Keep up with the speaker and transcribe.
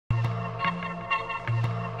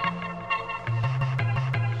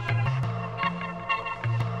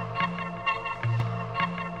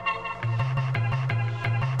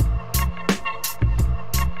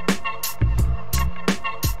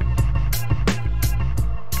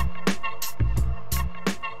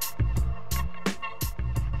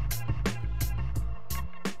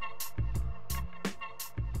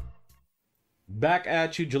Back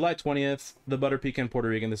at you, July 20th, the Butter Pecan Puerto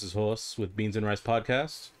Rican. This is Jos with Beans and Rice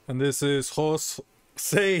Podcast. And this is Jos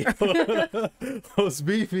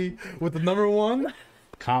Beefy with the #1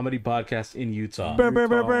 comedy podcast in Utah.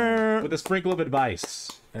 Utah. With a sprinkle of advice.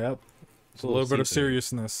 Yep. So A little bit of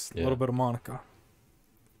seriousness, a little bit of Monica.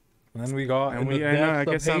 And then we got I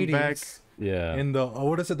guess I'm back. Yeah. In the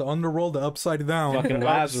what is it? The underworld, the upside down. Fucking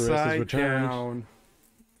Lazarus is Upside returned. down.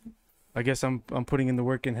 I guess I'm putting in the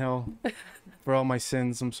work in hell for all my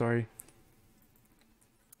sins. I'm sorry.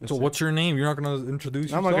 So what's your name? You're not gonna introduce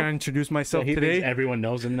yourself? I'm not gonna introduce myself He today. thinks everyone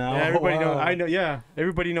knows him now. Yeah, everybody wow. knows. I know. Yeah,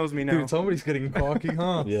 everybody knows me now. Dude, somebody's getting cocky,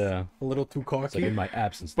 huh? Yeah. A little too It's like cocky. in my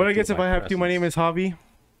absence. But they I guess feel if I have to, my name is Javi.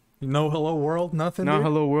 No hello world, nothing. No dude?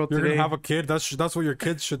 hello world You're today. gonna have a kid. That's what your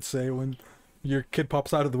kids should say when your kid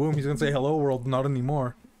pops out of the womb. He's gonna say hello world, not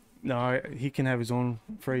anymore. No, he can have his own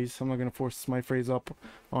phrase. I'm not gonna force my phrase up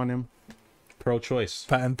on him. Pro-choice.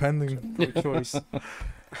 Patent pending. Good choice.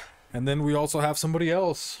 And then we also have somebody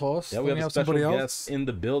else. Host. Yeah, we have a special guest in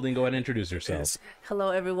the building. Go ahead and introduce yourself. Yes.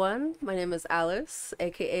 Hello, everyone. My name is Alice,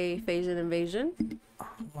 aka Phazian Invasion.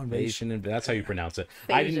 Invasion, that's how you pronounce it.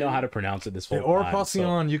 I didn't know how to pronounce it this whole Or time.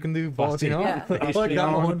 Phazian, you can do Phazian. Yeah. I like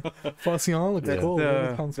that one. Phazian looks Yeah. cool.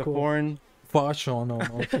 That the sounds the cool. foreign. Fashion,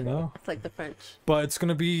 almost, you know. It's like the French. But it's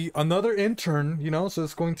gonna be another intern, you know. So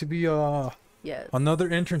it's going to be Yes. another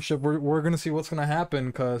internship. We're gonna see what's gonna happen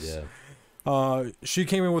because she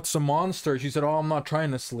came in with some monster. She said, "Oh, I'm not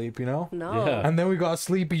trying to sleep," you know. No. Yeah. And then we got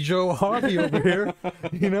Sleepy Joe Harvey over here,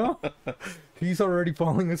 you know. He's already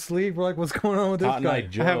falling asleep. We're like, what's going on with this Hot guy?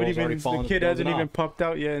 Night Joe I haven't is already even. falling The kid asleep hasn't and even off. popped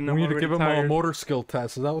out yet, and We I'm need to already give him tired. a motor skill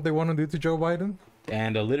test. Is that what they want to do to Joe Biden?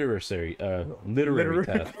 And a literary test.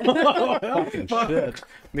 Oh, Fucking shit.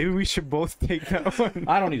 Maybe we should both take that one.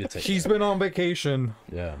 I don't need to take He's that. been on vacation,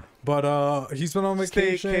 Yeah. but he's been on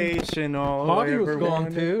vacation. Staycation, all Javi was ever gone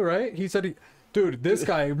wanted. too, right? He said, dude, this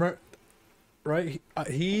guy, right?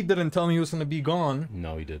 He didn't tell me he was gonna be gone.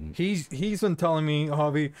 No, he didn't. He's been telling me,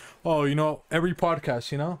 Javi, oh, you know, every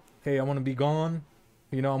podcast, you know, hey, I'm gonna be gone.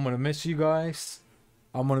 You know, I'm gonna miss you guys.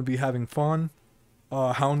 I'm gonna be having fun,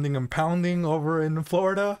 hounding and pounding over in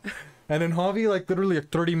Florida. And then Javi, like literally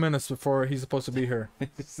 30 minutes before he's supposed to be here.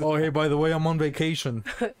 Oh, hey, by the way, I'm on vacation.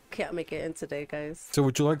 Can't make it in today, guys. So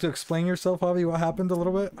would you like to explain yourself, Javi? What happened a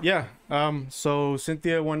little bit? Yeah. So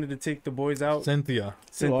Cynthia wanted to take the boys out. Cynthia.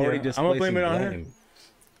 You already Cynthia. I'm gonna blame it on her blame.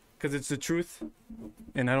 because it's the truth,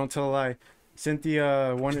 and I don't tell a lie.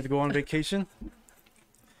 Cynthia wanted to go on vacation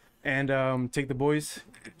and take the boys.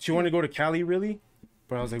 She wanted to go to Cali, really,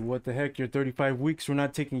 but I was like, "What the heck? You're 35 weeks. We're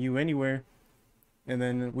not taking you anywhere." And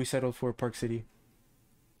then we settled for Park City.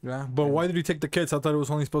 Yeah, but why did you take the kids? I thought it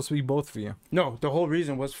was only supposed to be both of you. No, the whole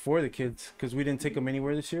reason was for the kids because we didn't take them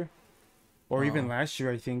anywhere this year, or even last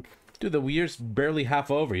year, I think. Dude, the year's barely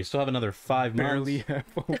half over. You still have another 5 months. Barely half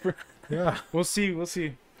over. Yeah. We'll see. We'll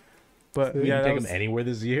see. But You yeah, didn't that take was, them anywhere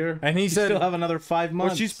this year. And he You said, still have another 5 months.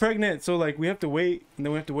 well, she's pregnant, so like we have to wait, and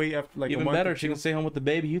then we have to wait after like Even a month. better, or she two. can stay home with the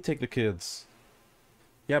baby. You take the kids.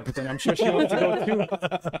 Yeah, but then I'm sure she wants to go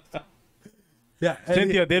too. yeah, and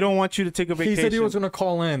Cynthia, they don't want you to take a he vacation. said he was gonna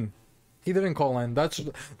call in. He didn't call in.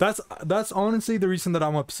 That's honestly the reason that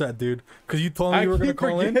I'm upset, dude. Because you told me I you were gonna keep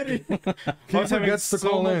call in. forgetting. He I was having forgets to so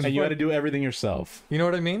call much in. And you had to do everything yourself. You know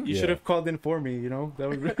what I mean? You Yeah. should have called in for me. You know that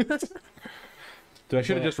would. Dude, I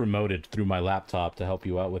should have just remoted through my laptop to help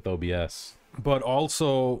you out with OBS. But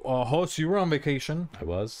also, host, you were on vacation, I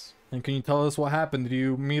was. and can you tell us what happened? Did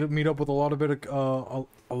you meet up with a lot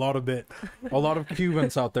of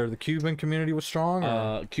Cubans out there? The Cuban community was strong.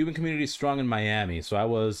 Or? Cuban community is strong in Miami, so I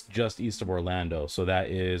was just east of Orlando. So that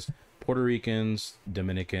is Puerto Ricans,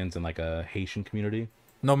 Dominicans, and like a Haitian community.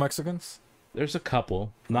 No Mexicans. There's a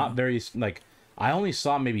couple, not very like. I only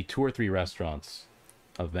saw maybe 2 or 3 restaurants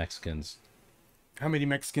of Mexicans. How many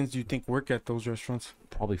Mexicans do you think work at those restaurants?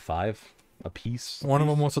 Probably 5 a piece. One of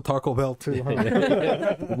them was a Taco Bell too.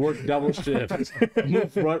 Huh? Work double shift.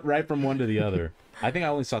 Move right from one to the other. I think I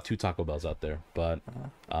only saw 2 Taco Bells out there, but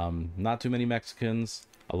not too many Mexicans.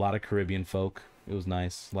 A lot of Caribbean folk. It was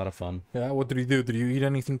nice. A lot of fun. Yeah. What did you do? Did you eat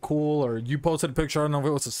anything cool? Or you posted a picture? I don't know if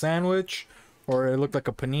it was a sandwich or it looked like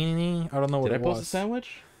a panini. I don't know what Did I it post was. a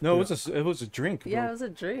sandwich? No, it was a drink. Bro. Yeah, it was a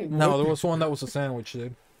dream. No, there was one that was a sandwich,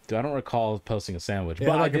 dude. Dude, I don't recall posting a sandwich, Yeah,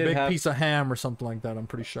 but like I a did big have... piece of ham or something like that. I'm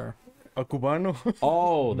pretty sure. A cubano.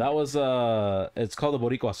 Oh, that was it's called a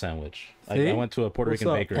Boricua sandwich. See? I went to a Puerto What's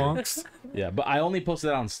Rican up, bakery. punks? Yeah, but I only posted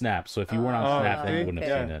that on Snap. So if you weren't on Snap, then you wouldn't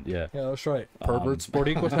have okay. seen it. Yeah. Yeah, that's right. Perverts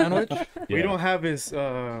Boricua sandwich. We Yeah. don't have his.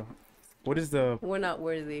 What is the? We're not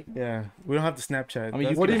worthy. Yeah, we don't have the Snapchat. I mean,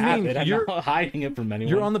 you What can do you have mean? it. I'm You're- not hiding it from anyone.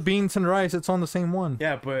 You're on the beans and rice. It's on the same one.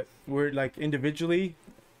 yeah, but we're like individually.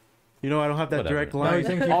 You know, I don't have that Whatever. direct Now line. you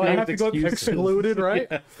think All you I have to go excuses. excluded, right?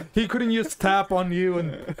 He couldn't just tap on you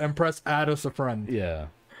and press add as a friend. Yeah.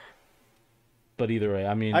 But either way,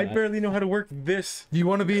 I mean, I barely know how to work this. Do you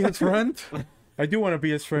want to be his friend? I do want to be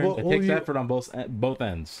his friend. Well, it will takes you- effort on both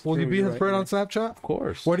ends. Will you True, be you're his right, friend you're on Snapchat? Of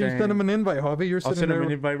course. Why do you send Dang. him an invite, Javi? You're I'll sitting send him there.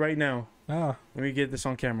 an invite right now. Ah, Let me get this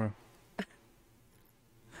on camera.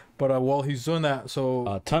 but while he's doing that, so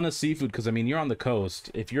A ton of seafood because I mean, you're on the coast.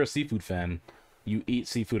 If you're a seafood fan, you eat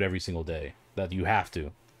seafood every single day. That you have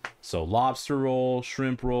to. So lobster roll,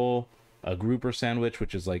 shrimp roll, a grouper sandwich,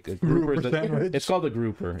 which is like a grouper. Grouper sandwich? It's called a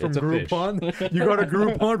grouper. from It's a fish. Groupon, you got a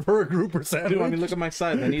Groupon for a grouper sandwich. Dude, I mean, look at my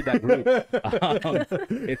size. I need that group.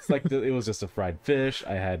 It's like it was just a fried fish.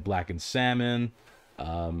 I had blackened salmon,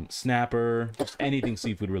 snapper, just anything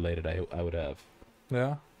seafood related. I would have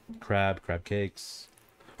Yeah. crab cakes.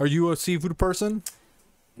 Are you a seafood person?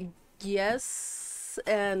 Yes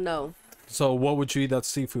and no. So what would you eat that's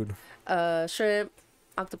seafood? Shrimp,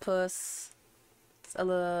 octopus,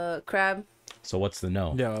 crab, So what's the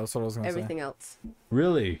no? Yeah, that's what I was gonna everything else.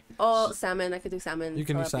 Really? Oh, salmon. I could do salmon. say. You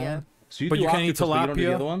can do tilapia. salmon. So you But do you can't eat octopus, but you don't do the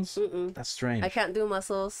tilapia? other ones? Mm-mm. That's strange. I can't do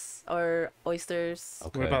mussels or oysters.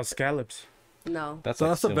 Okay. What about scallops? No. That's So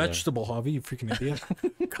like that's a similar. vegetable, Javi. You freaking idiot.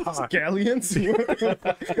 God, Scallions?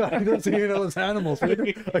 God, he doesn't even know his animals.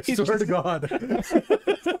 Dude. I swear to God.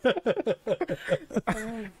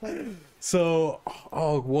 So,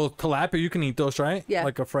 oh well, tilapia you can eat those, right? Yeah.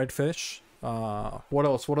 Like a fried fish. What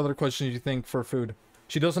else? What other questions do you think for food?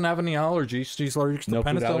 She doesn't have any allergies. She's allergic to No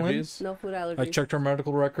food penicillin. allergies? No food allergies. I checked her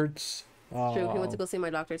medical records. True. He went to go see my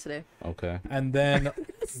doctor today. Okay. And then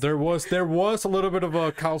there was a little bit of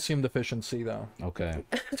a calcium deficiency though, Okay.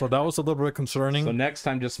 so that was a little bit concerning. So next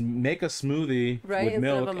time, just make a smoothie Right, with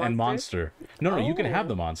instead of milk a and Monster? Monster. No, you can have Oh.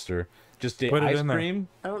 the Monster. Just the Put it ice in there. cream.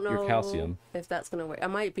 I don't Your know calcium. if that's gonna work. I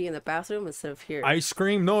might be in the bathroom instead of here. Ice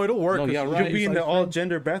cream? No, it'll work. No, yeah, If right. You'll be in the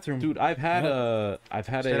all-gender bathroom. Dude, I've had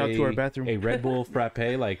Shout out to our bathroom. a Red Bull frappe,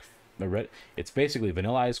 like it's basically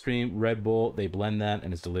vanilla ice cream, Red Bull. They blend that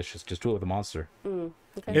and it's delicious. Just do it with a Monster. Okay.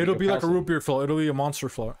 It'll be like a calcium. root beer float. It'll be a monster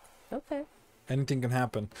float. Okay. Anything can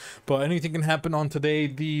happen. But anything can happen on today,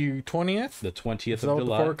 the 20th. The 20th Is that of what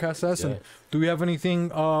July. the forecast says? Yeah. And do we have anything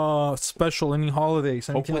special? Any holidays?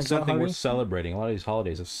 Anything Hopefully like something that, we're Javi? celebrating. A lot of these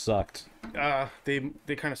holidays have sucked, They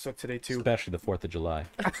kind of suck today too. especially the 4th of July.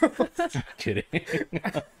 Kidding.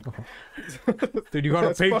 Dude, you got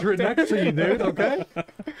a patriot next to you, dude. Okay. I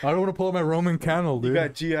don't want to pull out my Roman candle, dude. You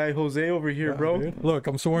got GI Jose over here, Yeah, bro. dude. Look,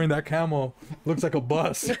 I'm still wearing that camo. Looks like a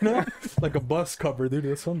bus, you know? Like a bus cover, dude.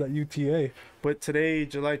 That's from that UTA. But today,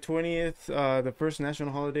 July 20th, the first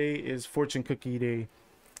national holiday is Fortune Cookie Day.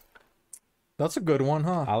 That's a good one,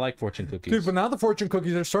 huh? I like fortune cookies. Dude, but now the fortune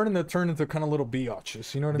cookies are starting to turn into kind of little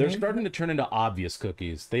biatches. You know what I They're mean? starting to turn into obvious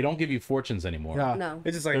cookies. They don't give you fortunes anymore. Yeah. No.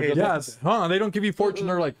 It's just like, They're hey, good. Yes. Huh? They don't give you fortune.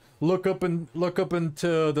 They're like, look up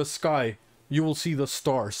into the sky. You will see the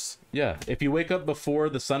stars. Yeah. If you wake up before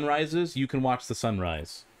the sun rises, you can watch the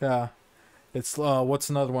sunrise. Yeah. It's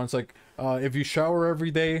what's another one? It's like if you shower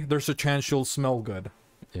every day, there's a chance you'll smell good.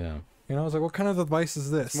 Yeah. You know, I was like, what kind of advice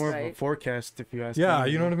is this? it's more of a Right. forecast, if you ask Yeah,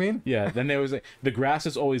 me. you know what I mean? Yeah. Then there was the grass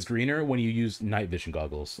is always greener when you use night vision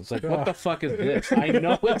goggles. It's like, what the fuck is this? I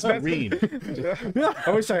know it's green.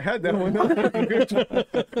 I wish I had that one.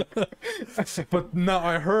 But no,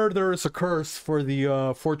 I heard there is a curse for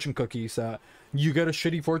the fortune cookies that you get a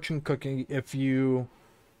shitty fortune cookie if you,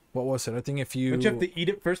 what was it? I think if you. Don't you have to eat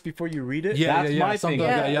it first before you read it? Yeah, That's yeah, my something thing.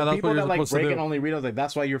 like that. Yeah, that's People what you're that like supposed to break do. and only read, I was like,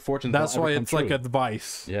 that's why your fortunes. That's don't why ever come it's like true.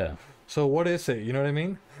 advice. Yeah. So what is it? You know what I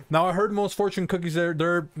mean? Now I heard most fortune cookies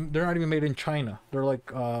they're not even made in China. They're like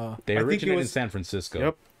They I think it originated in was- San Francisco.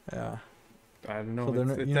 Yep. yeah. I don't know. So they're it's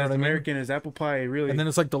not- it's you know as what I mean? American as apple pie, really. And then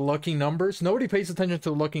it's like the lucky numbers. Nobody pays attention to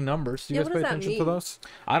the lucky numbers. Do you Yeah, guys what pay does that attention to mean? those?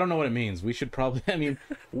 I don't know what it means. We should probably. I mean,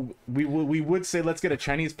 we would say let's get a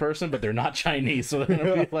Chinese person, but they're not Chinese, so they're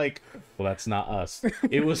gonna be like, well, that's not us.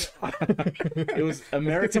 It was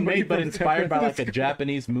American made, but inspired by like a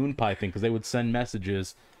Japanese moon pie thing, because they would send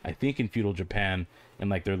messages. I think in feudal Japan, in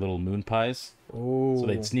like their little moon pies. Oh. So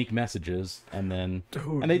they'd sneak messages, and then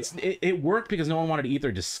Dude, and it worked because no one wanted to eat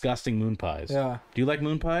their disgusting moon pies. Yeah. Do you like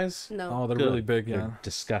moon pies? No. Oh, they're Good. really big. They're Yeah.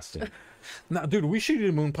 disgusting. Now, dude, we should eat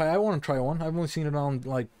a moon pie. I want to try one. I've only seen it on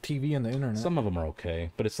like TV and the internet. Some of them are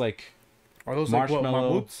okay, but it's like Are those like what, marshmallow.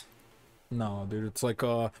 mammoths? No, dude, it's like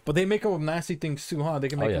but they make them with nasty things too, huh? They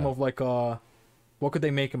can Oh, make them yeah. of like what could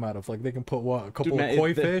they make them out of? Like they can put what, a couple Dude, man, of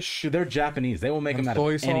koi they're- fish. Dude, they're Japanese. They will make And them out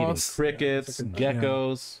soy of anything. sauce. Crickets, Yeah, it's like a-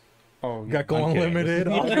 geckos. Oh, Got Go I'm kidding. Unlimited.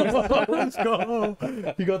 Oh, let's go.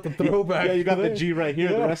 You got the throwback. Yeah, you got the G right here.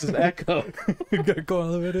 The rest is echo. You got Go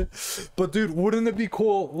Unlimited. But dude, wouldn't it be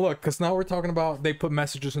cool? Look, because now we're talking about they put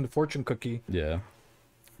messages in the fortune cookie. Yeah.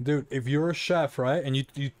 Dude, if you're a chef, right, and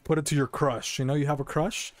you put it to your crush, you know, you have a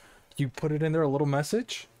crush, you put it in there, a little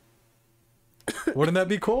message. Wouldn't that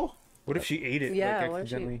be cool? What if she ate it? Yeah, like, what if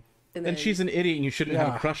she- accidentally? Then she's an idiot, and you shouldn't have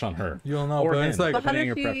Yeah. a crush on her. You don't know, Or but him, it's like, But how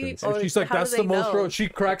depending on did your she- preference. or- she's like, how do that's the they most. know? She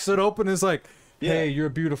cracks it open. And is like, hey, Yeah. you're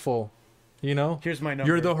beautiful. You know, Here's my number.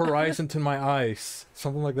 you're the horizon to my eyes.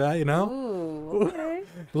 Something like that. You know, Ooh, okay.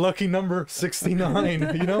 lucky number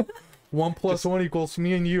 69. You know. 1 + 1 =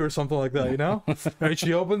 me and you, or something like that, you know? Right?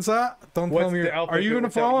 She opens that. Don't What's tell me. the alphabet Are you gonna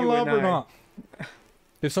without fall in you love and or I? not?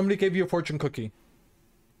 If somebody gave you a fortune cookie,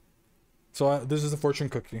 so this is a fortune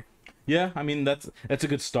cookie. Yeah, I mean that's a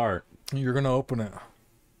good start. You're gonna open it.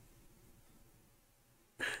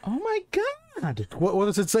 Oh my god! What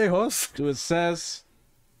does it say, host? So it says,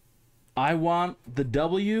 "I want the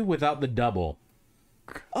W without the double."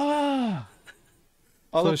 Ah.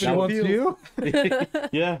 All So up she in the wants field. you?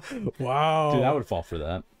 Yeah. Wow. Dude, I would fall for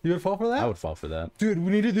that. You would fall for that? I would fall for that. Dude,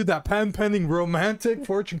 we need to do that pending romantic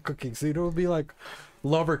fortune cookies. It would be like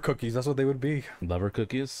lover cookies. That's what they would be. Lover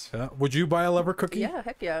cookies. Yeah. Would you buy a lover cookie Yeah,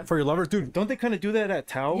 heck yeah. for your lover, dude? Don't they kind of do that at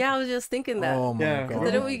Tao? Yeah, I was just thinking that. Oh my Yeah. god.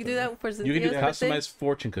 Didn't we do that for You can do Cynthia's birthday? customized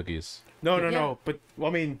fortune cookies. No, Yeah. no. But well,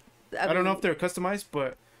 I mean, I don't know if they're customized,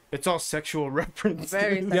 but it's all sexual reference.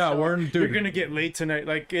 Very Yeah, sexual. we're You're dude. gonna get laid tonight.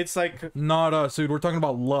 Like it's like Not us, dude. We're talking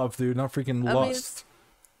about love, dude. Not freaking I mean, lust.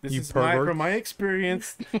 this You is pervert. from my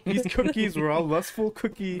experience. These cookies were all lustful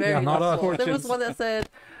cookies. Very Yeah, not us. lustful. There was Fortunes. one that said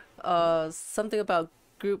something about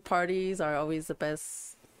group parties are always the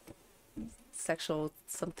best sexual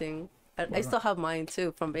something. I still have mine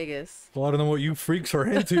too from Vegas. Well, I don't know what you freaks are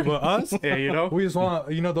into, but us, Yeah, you know. we just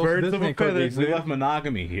want, you know, those Birds of Disney a feather. cookies. We Dude. left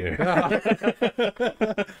monogamy here.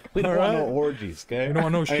 We don't All want no right. orgies, okay? You don't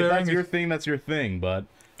want no Hey, if sharing. that's your thing, that's your thing, but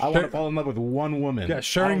I want to fall in love with one woman. Yeah,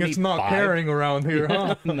 sharing I is don't not need 5. caring around here,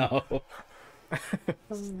 huh? No.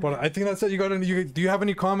 But I think that's it. You got any? Do you have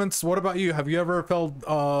any comments? What about you? Have you ever felt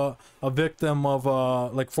a victim of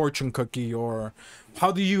like fortune cookie, or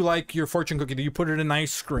how do you like your fortune cookie? Do you put it in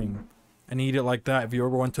ice cream and eat it like that? If you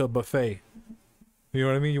ever went to a buffet, you know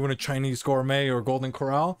what I mean. You want a Chinese gourmet or Golden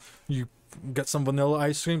Corral, you get some vanilla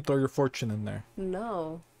ice cream, throw your fortune in there.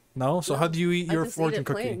 No. No, so how do you eat I your just eat fortune it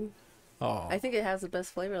cookie? plain. Oh, I think it has the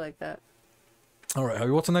best flavor like that. all right.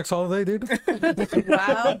 What's the next holiday, dude?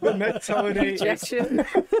 Wow. The next holiday is Rejection.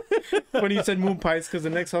 when you said moon pies, because the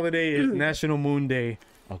next holiday is National Moon Day,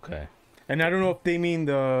 Okay. and I don't know if they mean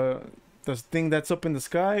the thing that's up in the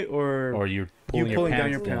sky Or you're pulling, You pulling your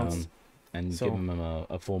down pants your down pants. and So- giving them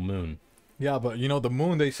a full moon. Yeah, but you know the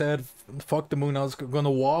moon. They said, "Fuck the moon." I was gonna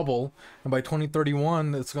wobble, and by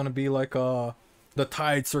 2031, it's gonna be like the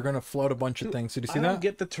tides are gonna flood a bunch of things. Did you see I that? don't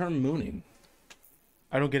get the term mooning.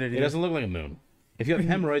 I don't get it. It Either. doesn't look like a moon. If you have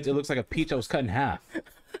hemorrhoids, it looks like a peach that was cut in half.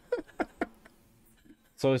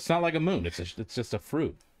 So it's not like a moon. It's just a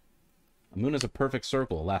fruit. A moon is a perfect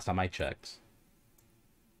circle. Last time I checked.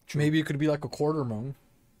 Maybe it could be like a quarter moon.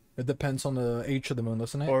 It depends on the age of the moon,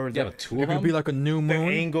 doesn't it? Or Yeah, the, but two it of could them. be like a new the moon.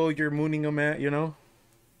 angle you're mooning them at, you know.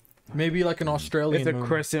 Maybe like an Australian It's a moon.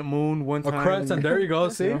 crescent moon one A time. crescent. There you go.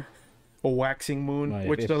 you See, know? A waxing moon, Right,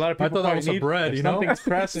 which if- a lot of I people thought that probably was a need. bread. If You know. something's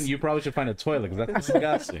crescent, you probably should find a toilet because that's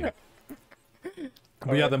disgusting.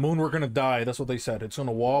 But yeah, the moon. We're gonna die. That's what they said. It's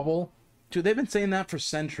gonna wobble. Dude, they've been saying that for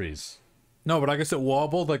centuries. No, but I guess it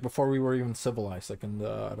wobbled like before we were even civilized. Like in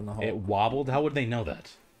the I don't know It how, wobbled. How would they know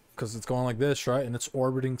that? because it's going like this, right? And it's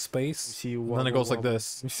orbiting space. See, And then it goes like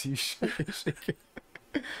this, You see, shake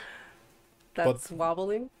it. That's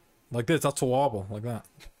wobbling. like this. That's a wobble, like that.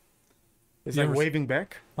 It's You like ever- waving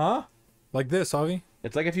back. Huh? Like this, Javi.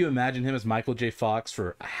 It's like if you imagine him as Michael J. Fox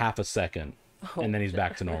for half a second, and then he's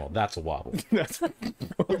back to normal. That's a wobble.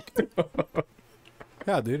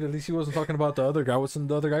 Yeah, dude. At least he wasn't talking about the other guy. What's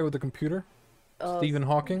the other guy with the computer? Oh, Stephen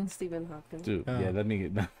Hawking. Stephen Hawking. Dude, Yeah. yeah, let me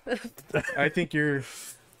get. I think you're.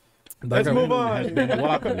 That Let's guy- move Has on. been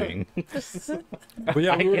wobbling. But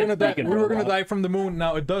yeah, we were can't gonna die. speak in We were gonna robot. die from the moon.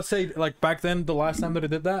 Now it does say like back then, the last time that it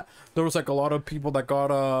did that, there was like a lot of people that got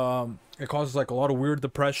it causes like a lot of weird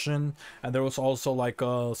depression, and there was also like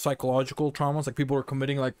psychological traumas. Like people were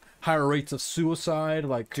committing like higher rates of suicide.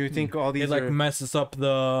 Like Do you think all it these like are messes up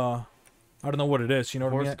the. I don't know what it is. You know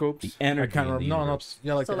what I mean? horoscopes? The I energy. can't in remember. the No, no. universe.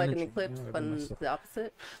 Yeah, like So the like an energy. eclipse, Yeah, but messed up. the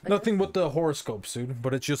opposite. I Nothing with the horoscopes, dude.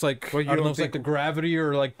 But it's just like Well, I you don't know. don't It's like think- the gravity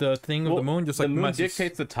or like the thing of the Well, moon. Just the like moon messes.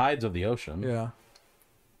 dictates the tides of the ocean. Yeah.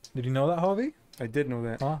 Did you know that, Javi? I did know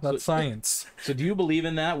that. Huh? That's science. So do you believe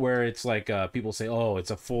in that, where it's like people say, oh, it's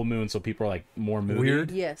a full moon, so people are like more moody?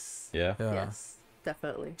 Weird. Yes. Yeah. Yeah. Yes.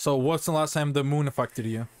 Definitely. So what's the last time the moon affected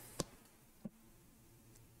you?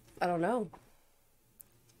 I don't know.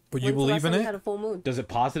 But you When's the believe last in time we it? had a full moon? Does it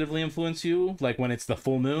positively influence you, like when it's the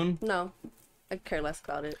full moon? No. I care less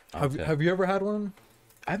about it. Okay. Have you ever had one?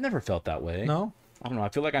 I've never felt that way. No. I don't know. I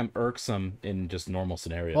feel like I'm irksome in just normal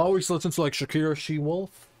scenarios. I always listen to like Shakira, She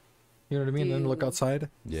Wolf. You know what I mean? Do Then look you- outside.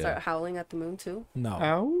 Yeah. Start howling at the moon too. No.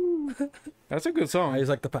 Ow. That's a good I song. just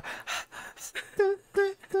like the.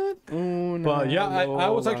 Una But yeah, I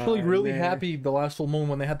was actually really Lola happy the last full moon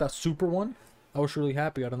when they had that super one. I was really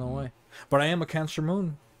happy. I don't know why, but I am a Cancer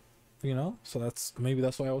moon, you know. So maybe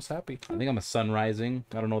that's why I was happy. I think I'm a sun rising.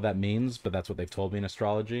 I don't know what that means, but that's what they've told me in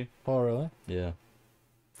astrology. Oh really? Yeah.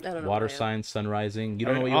 I don't know. Water what I am. sign, sun rising. You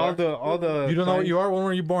don't know what you all are? all the You don't know what signs- you are? When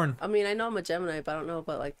were you born? I mean, I know I'm a Gemini, but I don't know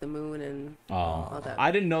about like the moon and Oh, all that. I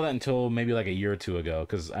didn't know that until maybe like a year or two ago,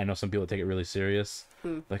 because I know some people take it really serious.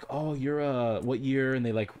 Like, oh, you're a what year? And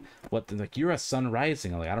they like what? They're like, you're a sun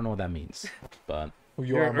rising. I'm like, I don't know what that means, but Well,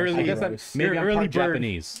 you You're are my early I guess sun that rise. maybe You're I'm early part bird.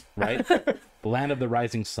 Japanese, right? The land of the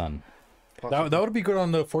rising sun. That would be good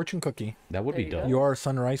on the fortune cookie. That would There be you go. dope. You are a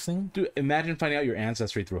sun rising. Dude, imagine finding out your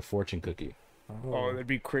ancestry through a fortune cookie. Oh, that'd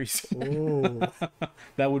be crazy. Oh.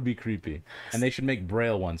 That would be creepy. And they should make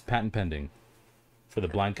braille ones, patent pending, for the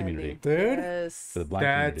blind community. Dude. Yes. For the blind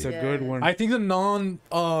That's a community. good Yeah. one. I think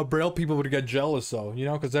the braille people would get jealous though, you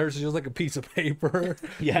know, because theirs is just like a piece of paper,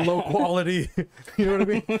 Yeah. low quality. You know what I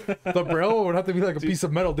mean? The braille would have to be like a piece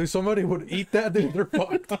of metal. Dude, somebody would eat that, dude, they're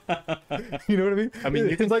fucked. You know what I mean? I mean,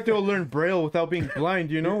 it's like they'll learn Braille without being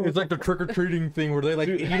blind, you know? It's like the trick or treating thing where they like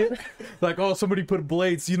eat it. Like, oh, somebody put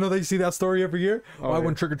blades. You know, they see that story every year. Oh, I yeah.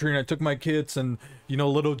 went trick or treating. I took my kids, and you know,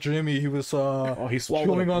 little Jimmy, he was he swallowed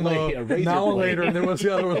chewing a on blade, a the razor now blade. later, and there was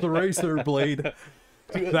the razor blade.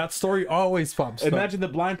 That story always pops. up. Imagine the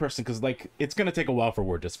blind person, because like it's gonna take a while for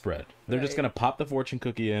word to spread. They're just Right. gonna pop the fortune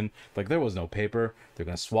cookie in, like there was no paper. They're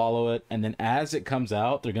gonna swallow it, and then as it comes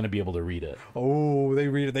out, they're gonna be able to read it. Oh, they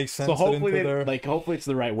read it. They sense So it hopefully, into their. hopefully it's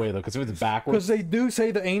the right way though, because if it's Because backwards, they do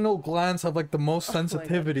say the anal glands have like the most my God.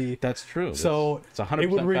 sensitivity. that's true. So it's 100% it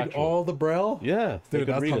would read factual. all the braille. Yeah, they Dude,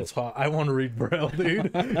 could that read sounds it. hot. I want to read braille,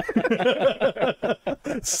 dude.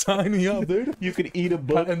 Sign me up, dude. You could eat a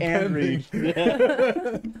book Patent and read.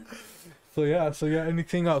 So yeah,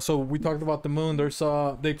 anything else? So we talked about the moon. There's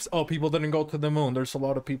people didn't go to the moon. There's a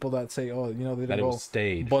lot of people that say, oh, you know, they That didn't it go. was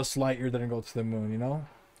staged. Buzz Lightyear didn't go to the moon, you know,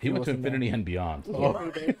 He went to wasn't there. infinity and beyond. Yeah,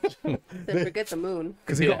 he did. Didn't forget the moon.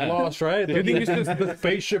 because he got Yeah. lost, right? Do you think it's just the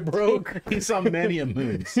spaceship broke? He saw many a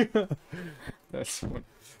moons. That's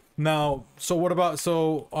Now, so what about?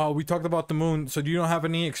 So we talked about the moon. So do you don't have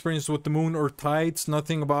any experience with the moon or tides?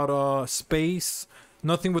 Nothing about space.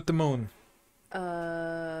 Nothing with the moon.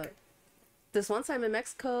 This one time in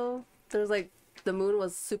Mexico, there was like the moon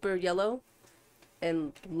was super yellow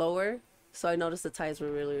and lower, so I noticed the tides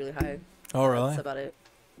were really, really high. Oh really? That's about it.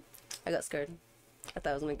 I got scared. I thought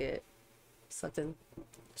I was gonna get sucked in.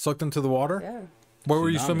 Sucked into the water. Yeah, Where were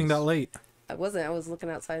you swimming that Tsunamis. late? I wasn't. I was looking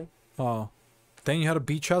outside. Oh, then you had a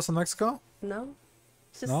beach house in Mexico? No,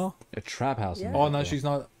 it's just No. A trap house. in Yeah. Oh no, Mexico. she's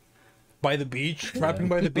not by the beach. Trapping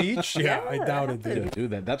by the beach? Yeah, I Yeah, doubt that it, dude. happened.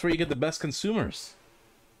 Dude, that's where you get the best consumers.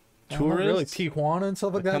 Not really, Tourists Tijuana and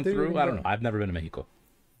stuff like that, come dude. through. I don't know. I've never been to Mexico.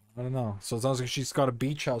 I don't know. So it sounds like she's got a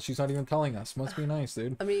beach house. She's not even telling us. Must be nice,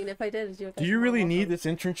 dude. I mean, if I did, you guys Do you are really welcome. need this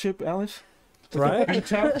internship, Alice? Right?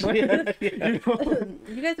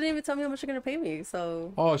 You guys didn't even tell me how much you're gonna pay me,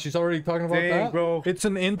 so Oh, she's already talking about Dang, that, bro. It's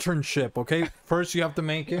an internship, okay? First, you have to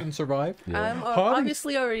make it and survive. I'm Javi's-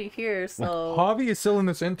 obviously already here. So Javi is still in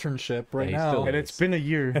this internship right he's now. still- And it's been a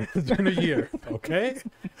year. It's been a year, okay?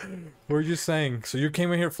 We're just saying. So you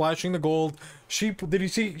came in here flashing the gold. Did you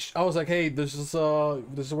see? I was like, hey, this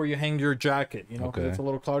is where you hang your jacket. You know, 'cause Okay. it's a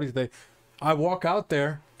little cloudy today. I walk out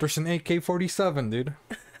there. There's an AK-47, dude.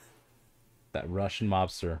 That Russian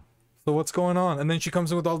mobster. So what's going on? And then she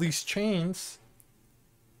comes in with all these chains.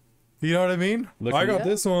 You know what I mean? Look I at- got Yeah.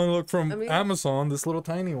 this one. Look from I mean- Amazon. This little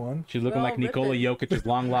tiny one. She's looking We're like all Nikola ripping. Jokic's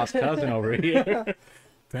long lost cousin over here.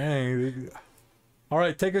 Dang. Dude. All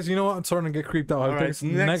right, take us. You know what? I'm starting to get creeped out. All Take right, us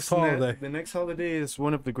next holiday. The next holiday is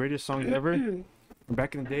one of the greatest songs ever.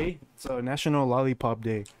 Back in the day, it's National Lollipop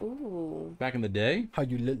Day. ooh, Back in the day, How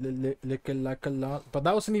you lick it like a lot. But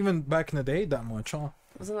that wasn't even back in the day that much, huh?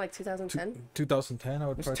 wasn't it like 2010? 2010, I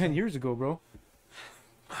would That's probably 10 say. years ago, bro.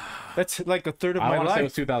 That's like a third of I my want to say it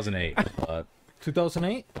was life. 2008, but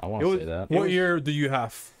 2008? I want It to was- say that. What was- year do you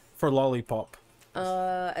have for Lollipop?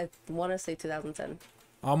 I want to say 2010.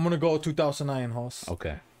 I'm gonna go 2009, Hoss.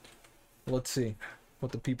 Okay. Let's see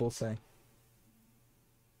what the people say.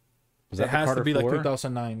 Was It that the has to Carter be like 4?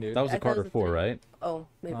 2009, dude. That was I the thought it Carter was a 4, 3. right? Oh,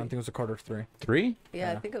 maybe. I think it was a Carter 3. 3?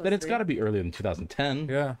 Yeah, I think it was. Then it's 3. got to be earlier than 2010.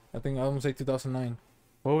 Yeah, I think I would say 2009.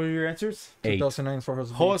 What were your answers? 8. 2009 for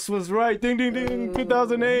Jose. Horse was right. Ding, ding, ding.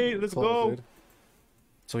 2008. Let's Close, go. dude.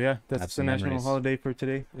 So yeah, that's That's the some national memories. holiday for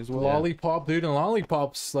today as well. Lollipop, dude, and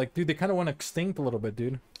lollipops, like, dude, they kind of went extinct a little bit,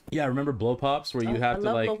 dude. Yeah, remember blow pops where you Oh, have I to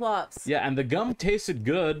love like. blow pops. Yeah, and the gum tasted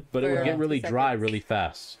good, but it would For, get really 2 dry seconds. really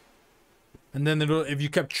fast. And then if you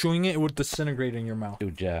kept chewing it, it would disintegrate in your mouth.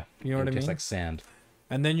 Dude, yeah. You know what I It tastes mean? like sand.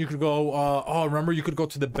 And then you could go, remember you could go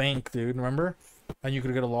to the bank, dude, remember? And you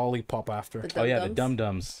could get a lollipop after. The Oh yeah, the dum-dums. dum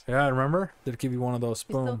dums. Yeah, remember? They'd give you one of those.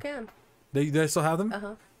 You still Boom. can. They still have them?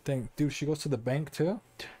 Uh-huh. Dang, dude, she goes to the bank too?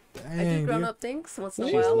 I do Dang, grown dude. up things once in a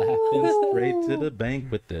She's while. laughing straight to the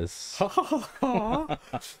bank with this.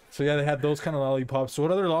 So yeah, they had those kind of lollipops. So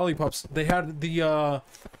what other lollipops? They had the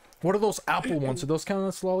what are those apple ones? Are those kind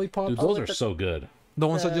of lollipops? Dude, Oh, those with are the- so good. The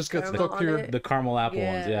ones that the just get caramel stuck to on your. it. The caramel apple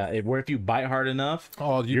ones, Yeah. where if you bite hard enough,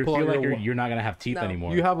 Oh, you pull feel out like your. you're not gonna have teeth No.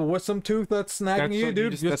 anymore. You have a wisdom tooth that's snagging you,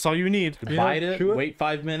 dude. Just That's all you need. Yeah, bite it, chew it. wait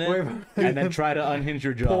 5 minutes, Wait, and then try to unhinge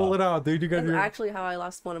your jaw. pull it out, dude. You got That's your. actually how I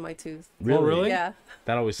lost one of my teeth. Really? really? Yeah,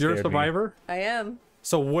 That always You're a scared me. survivor. I am.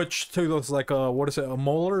 So which tooth was like a what is it? A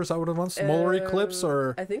molar? Is that what it was? Molar eclipse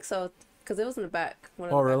or? I think so, because it was in the back. One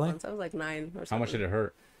of Oh, the back really? ones. I was like 9 or something. How much did it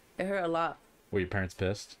hurt? It hurt a lot. Were your parents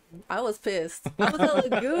pissed? I was pissed. I was at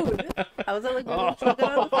Lagoon. I was at Lagoon choking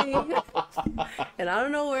on the thing. And I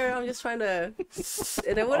don't know where. I'm just trying to.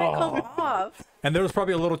 And it wouldn't come off. And there was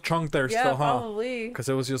probably a little chunk there Yeah, still, huh? probably. Because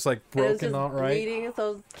it was just like And it was broken just out, right? bleeding, and so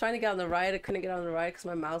I was trying to get on the ride. I couldn't get on the ride because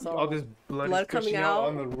my mouth's all. All this blood, Blood is gushing coming out out.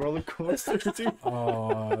 on the roller coaster, dude.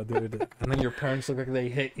 Oh, dude. And then your parents look like they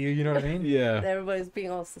hit you. You know what I mean? Yeah. Everybody's being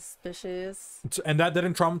all suspicious. And that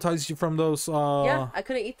didn't traumatize you from those. Yeah, I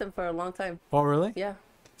couldn't eat them for a long time. Oh, really? Yeah.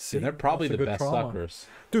 See, They're probably that's the a good best trauma. suckers.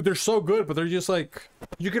 Dude, they're so good, but they're just like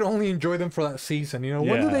you can only enjoy them for that season. You know,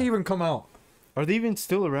 when do Yeah. they even come out? Are they even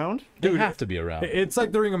still around? They Dude, have to be around. It's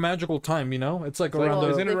like during a magical time. You know, it's like like- around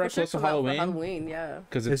isn't the. it they right for sure close to come out for Halloween? Halloween, yeah.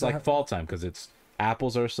 Because Is it's it like ha- fall time. Because it's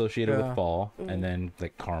apples are associated Yeah. with fall, Mm-hmm. and then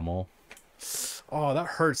like caramel. Oh, that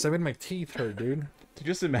hurts. That made my teeth hurt, dude.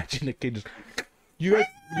 Just imagine a kid just You guys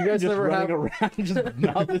just never running have. around, just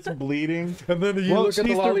mouth is bleeding. And then you Well, look at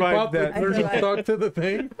the she survived lollipop that. that they're just I survived. stuck to the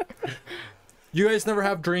thing. You guys never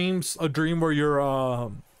have a dream where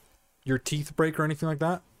your teeth break or anything like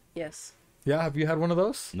that? Yes. Yeah, have you had one of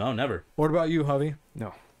those? No, never. What about you, Javi?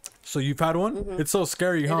 No. So you've had one? It's so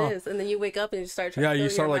scary, huh? It is. And then you wake up and you start trying Yeah, to you fill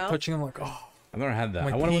start your like mouth. touching them, like, oh, I've never had that.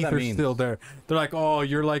 my I wonder what teeth that are means. still there. They're like, oh,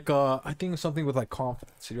 you're like, I think something with like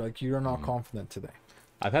confidence. You're like, you're not confident today.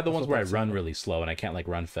 I've had the ones what where I that's run about. really slow and I can't like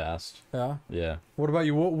run fast. Yeah. Yeah. What about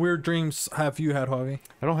you? What weird dreams have you had, Javi?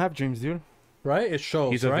 I don't have dreams, dude. Right? It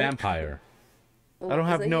shows. He's a right? vampire. I don't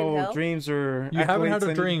have Isn't he in no hell? dreams or. You haven't had accolades a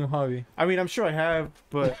and- dream, Javi. I mean, I'm sure I have,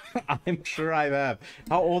 but I'm sure I have.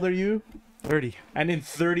 How old are you? 30. And in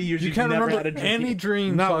 30 years, You you've can't never remember had a dream. any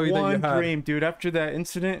dreams, Not Javi, that you one had. dream, dude. After that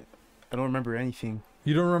incident, I don't remember anything.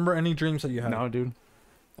 You don't remember any dreams that you had? No, dude.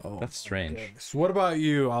 Oh, That's strange. so what about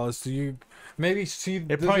you, Alice? Do you maybe see?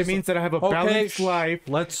 It probably means that I have a balanced life.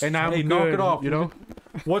 Let's and I'm knock good, it off. you know?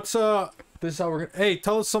 What's This is how we're gonna. Hey,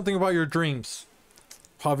 tell us something about your dreams.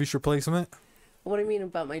 Javi's replacement. What do you mean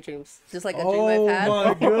about my dreams? Just like a dream Oh I've had?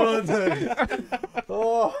 my goodness.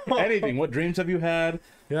 Oh. Anything. What dreams have you had?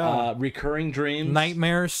 Yeah. Recurring dreams.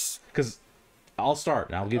 Nightmares. Because I'll start.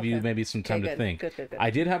 And I'll give you Okay. maybe some time Okay, to good, think. good. I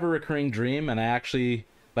did have a recurring dream, and I actually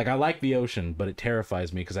like. I like the ocean, but it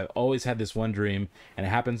terrifies me because I've always had this one dream, and it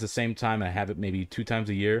happens the same time. And I have it maybe 2 times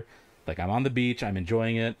a year. Like I'm on the beach, I'm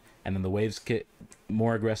enjoying it, and then the waves get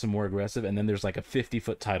more aggressive, and then there's like a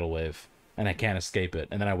 50-foot tidal wave, and I can't escape it,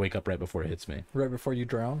 and then I wake up right before it hits me. Right before you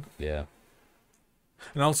drown. Yeah.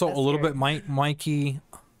 And also That's a little scary. bit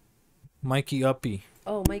Mikey Uppy,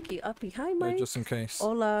 Oh, Mikey Uppy. Hi, Mike. just in case.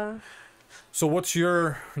 Hola. So what's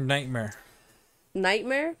your nightmare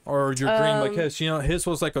Nightmare? or your dream like Um, his? You know, his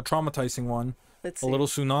was like a traumatizing one, Let's a see. little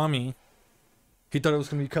tsunamis. He thought it was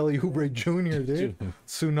gonna be Kelly Oubre Jr., dude.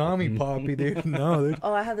 Tsunami Poppy, dude. No, dude.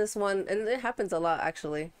 Oh, I have this one, and it happens a lot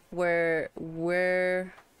actually, where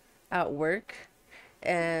we're at work,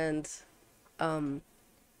 and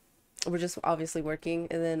we're just obviously working,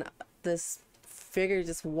 and then this figure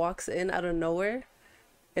just walks in out of nowhere,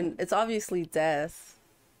 and it's obviously death,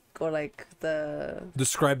 or like the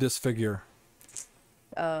Describe this figure.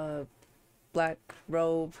 black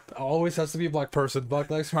robe. Always has to be a black person. Black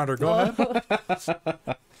Lives Matter. Go ahead.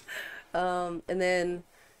 And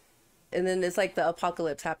then it's like the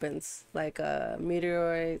apocalypse happens, like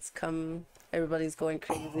meteoroids come, everybody's going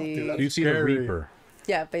crazy. dude, Do you see the Scary. Reaper?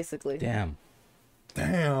 Yeah, basically. Damn.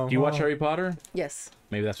 Damn. Do you watch Harry Potter? Yes.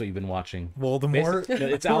 Maybe that's what you've been watching. Voldemort?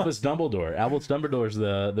 It's Albus Dumbledore. Albus Dumbledore's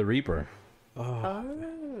the Reaper. Oh,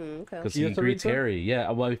 okay. Because He he has a greets Reaper? Harry.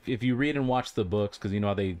 Yeah, well, if you read and watch the books, because you know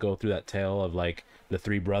how they go through that tale of like the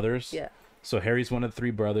three brothers. Yeah. So Harry's one of the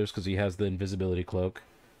three brothers because he has the invisibility cloak.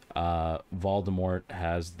 Voldemort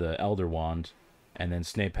has the Elder Wand, and then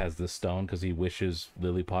Snape has the stone because he wishes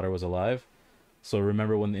Lily Potter was alive. So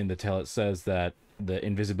remember when in the tale it says that the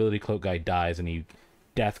invisibility cloak guy dies and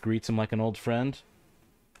death greets him like an old friend.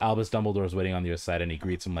 Albus Dumbledore's waiting on the other side and he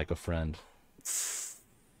greets him like a friend.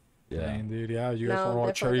 Yeah. Dang, dude, yeah. You guys No, want to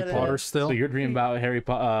watch definitely Harry gonna- Potter still? So you're dreaming about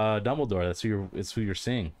Dumbledore. That's it's who you're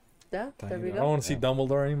seeing. Yeah, there Dang, we I go. don't want to see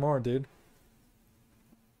Dumbledore anymore, dude.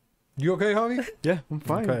 You okay, Javi? Yeah, I'm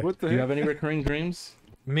fine. Okay. What the Do you heck? have any recurring dreams?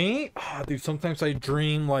 Me? Ah, dude, sometimes I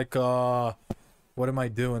dream like, what am I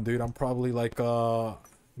doing, dude? I'm probably like,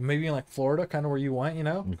 maybe in like Florida, kind of where you went, you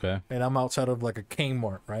know? Okay. And I'm outside of like a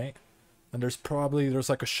Kmart, right? And there's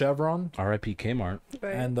like a Chevron, R.I.P. Kmart.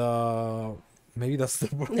 Right. and maybe that's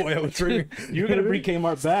the way I was dreaming. You're gonna bring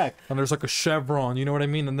Kmart back. And there's like a Chevron, you know what I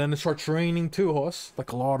mean? And then it starts raining too, hoss,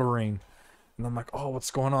 like a lot of rain. And I'm like, oh, what's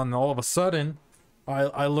going on? And all of a sudden,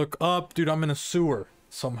 I look up, dude, I'm in a sewer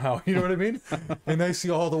somehow, you know what I mean? And I see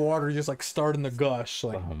all the water just like starting to gush,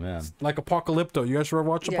 like Oh man. like Apocalypto. You guys ever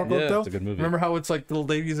watch Yeah. Apocalypto? Yeah, it's a good movie. Remember how it's like the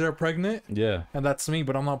ladies that are pregnant? Yeah. And that's me,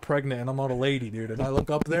 but I'm not pregnant and I'm not a lady, dude. And I look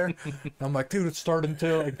up there and I'm like, dude, it's starting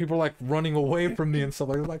to, like, people are like running away from me and stuff.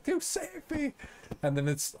 Like, dude, save me. And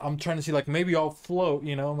then I'm trying to see, like, maybe I'll float,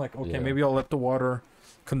 you know? I'm like, okay, Yeah. maybe I'll let the water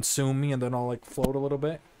consume me and then I'll, like, float a little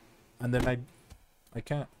bit. And then I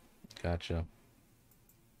can't. Gotcha.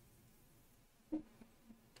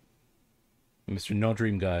 Mr. No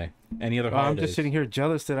Dream Guy. Any other I'm holidays? just sitting here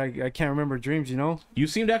jealous that I can't remember dreams, you know? You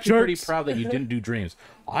seemed actually pretty Jerks. proud that you didn't do dreams.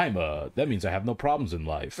 That means I have no problems in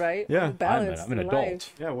life. Right? Yeah. Balance I'm an in adult.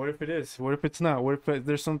 life. Yeah, what if it is? What if it's not? What if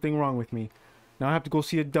there's something wrong with me? Now I have to go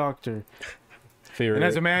see a doctor. For your, And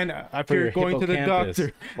as a man, I for your fear going to the hippocampus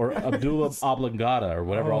doctor. or Abdullah Oblongata or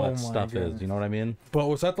whatever all Oh that my stuff goodness. is. You know what I mean? But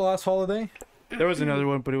was that the last holiday? There was another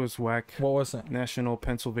one, but it was whack. What was it? National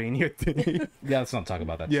Pennsylvania Day. Yeah, let's not talk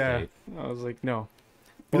about that yeah. state. I was like, no.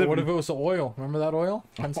 But what if it was the oil? Remember that oil?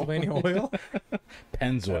 Pennsylvania oil?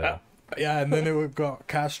 Pennzoil. Yeah, and then it would go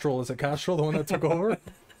Castrol. Is it Castrol, the one that took over?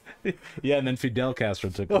 Yeah, and then Fidel Castro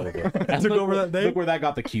took over. And Took look over where- that day? Look where that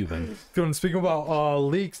got the Cubans. Dude, and speaking about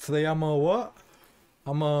leaks, today I'm a what?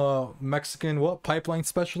 I'm a Mexican pipeline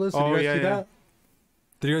specialist. Did Oh, you guys yeah, see yeah. that?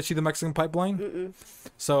 Did you guys see the Mexican pipeline?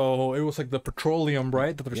 So it was like the petroleum,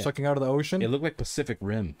 right, that they're Yeah. sucking out of the ocean. It looked like Pacific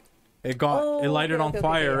Rim. It Oh, lighted okay, on okay, okay,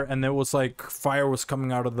 fire, yeah. and it was like fire was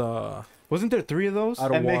coming out of the Wasn't there 3 of those? out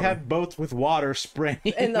of And they water. had boats with water spraying.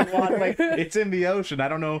 In the water. Like, It's in the ocean. I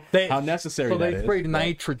don't know how necessary so that they is. sprayed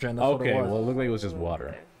nitrogen. That's Okay, what it was. well, it looked like it was just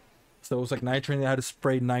water. So it was like nitrogen. They had to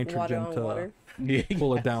spray water nitrogen on to water.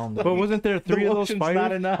 pull it down. But wasn't there 3 of those ocean's not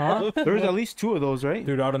fires? enough. Huh? There was at least 2 of those, right?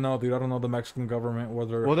 Dude, I don't know, dude. I don't know the Mexican government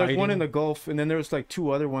whether. Well, there's one hiding- in the Gulf, and then there was like 2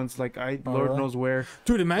 other ones, like Lord really? knows where.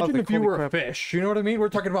 Dude, imagine like, if you holy were crap. a fish. You know what I mean? We're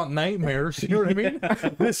talking about nightmares. You know what I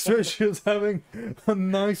mean? This fish is having a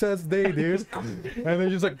nice ass day, dude. And then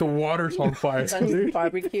just like the water's on fire. Then he's Dude.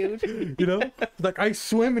 barbecued. You know? Like I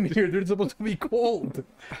swim in here, dude. It's supposed to be cold.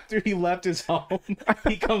 Dude, he left his home.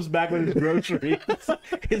 He comes back with his groceries.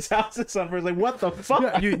 His house is on fire. He's like, what the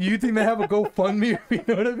fuck? Yeah, you think they have a GoFundMe? You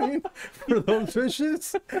know what I mean? For those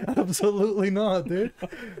fishes? Absolutely not, dude.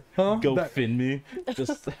 Huh? Go That- fin me.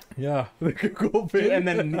 Just Yeah, they could go big. and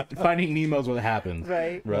then Finding Nemo's what happens.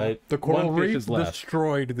 Right. Right. The coral One fish reef is left.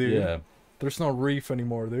 destroyed, dude. Yeah. There's no reef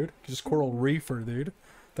anymore, dude. Just coral reefer, dude.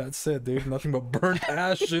 That's it, dude. Nothing but burnt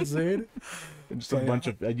ashes, dude. Just a bunch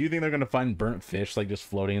of. Do you think they're gonna find burnt fish like just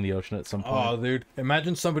floating in the ocean at some Oh, point? dude.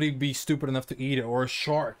 Imagine somebody be stupid enough to eat it, or a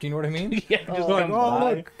shark. You know what I mean? Yeah. Just Like, comes oh,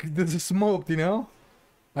 by. look, this is smoked, you know?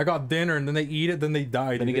 I got dinner, and then they eat it, then they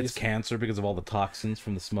die. Then he dude. gets cancer because of all the toxins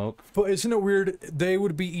from the smoke. But isn't it weird? They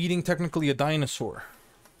would be eating technically a dinosaur.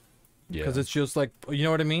 Yeah. Because it's just like, you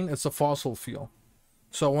know what I mean? It's a fossil fuel.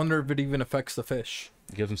 So I wonder if it even affects the fish.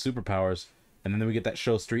 It gives them superpowers. And then we get that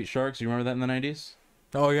show Street Sharks. You remember that in the 90s?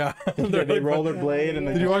 Oh, yeah. They roll their blade and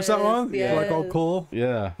Did they. you watch that one? Yes, Like, all yes. cool.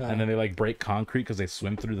 Yeah. And then they like break concrete because they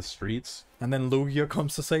swim through the streets. And then Lugia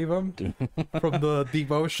comes to save him from the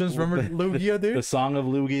deep oceans. Remember Lugia, dude? The Song of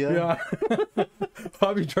Lugia. Yeah.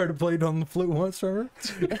 Bobby tried to play it on the flute once, remember?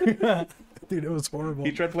 Dude, it was horrible.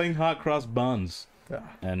 He tried playing hot cross buns. Yeah.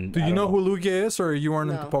 And Do I you don't know who Lugia is, or you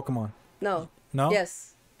weren't No. into Pokemon? No. No?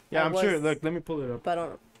 Yes. Yeah, I I'm sure. was- Look, let me pull it up. But I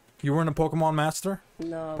don't. You weren't a Pokemon master?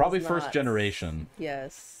 No, I Probably was first not. generation,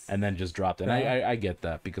 Yes. and then just dropped it. And I get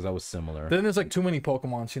that because I was similar. Then there's like too many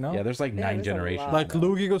Pokemons, you know? Yeah, there's like Yeah, 9 there's a generations. lot. Like now.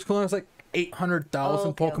 Lugia goes cool. It's like 800,000 Oh,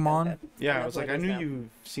 okay, okay, Pokemon. okay. Yeah, I know was like, what I it is knew now. you've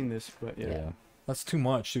seen this, but yeah. Yeah. That's too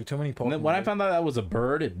much, dude. Too many Pokemon. And then when I found out that was a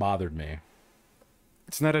bird, it bothered me.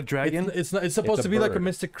 It's not a dragon. it's not. It's supposed a to be like a bird.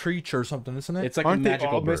 mystic creature or something, isn't it? It's like Aren't a they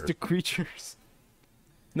magical all bird. mystic creatures?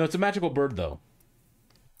 No, it's a magical bird though.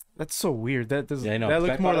 That's so weird. That does. Yeah, I know. That 'cause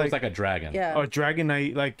looks I more thought it was like like a dragon. Yeah. a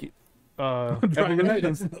dragonite, like Dragonite evolution.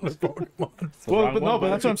 is not a Pokemon. It's the Well, wrong but one, no, but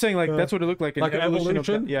that's what I'm saying. Like that's what it looked like. Like an evolution of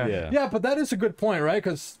evolution? that- Yeah. Yeah. Yeah, but that is a good point, right?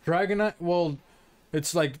 Because Dragonite, well,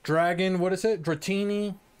 it's like Dragon, what is it?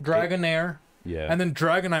 Dratini, Dragonair, Yeah. and then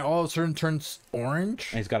Dragonite all of a sudden turns orange.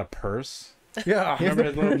 And he's got a purse. Yeah. Remember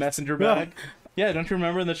his little messenger bag? Yeah, don't you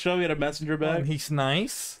remember in the show he had a messenger And bag? he's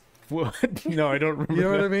nice. What? No, I don't remember. You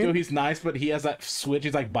know what I Dude, mean? he's nice, but he has that switch.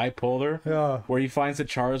 He's like bipolar. Yeah. Where he finds the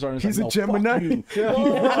Charizard and He's a like, "No, fuck Gemini. you."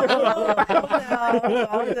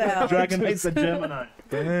 Calm down. Dragonite's a Gemini.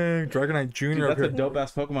 Dang, Dragonite Jr. Dude, up that's a here. dope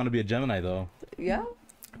ass Pokemon to be a Gemini though. Yeah.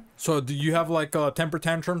 So do you have like temper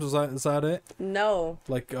tantrums? Is that it? No.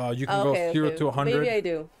 Like you can Okay, go 0 okay. to 100? Maybe I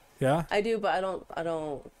do. Yeah. I do, but I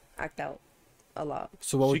don't act out a lot.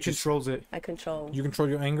 So what She would you controls it. I control. you control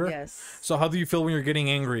your anger? Yes. So how do you feel when you're getting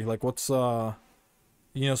angry? Like what's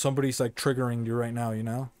somebody's like triggering you right now, you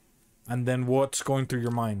know? And then what's going through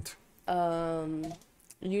your mind?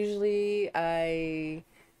 Usually I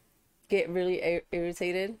get really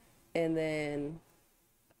irritated, and then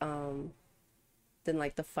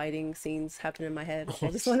like the fighting scenes happen in my head.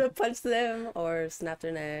 I just want to punch them or snap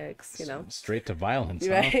their necks, you know. Straight to violence.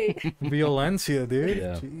 Huh? Right. Violencia, dude.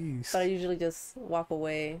 Yeah. Jeez. But I usually just walk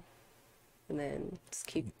away, and then just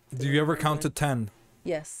keep. Do you ever count to 10?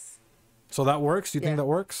 Yes. So that works? Do you think Yeah. that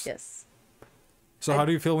works? Yes. So how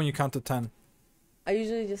do you feel when you count to 10? I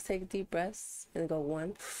usually just take deep breaths and go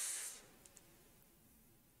 1,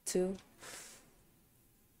 2,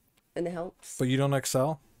 and it helps. But you don't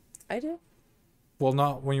excel? I do. Well,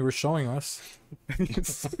 not when you were showing us.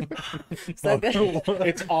 It's not good.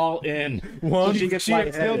 It's all in. One. She gets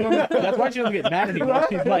lightheaded. That's why she doesn't get mad anymore.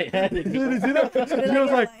 She's lightheaded. She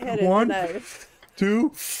was like, Lightheaded, 1, nice.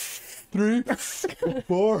 2, 3,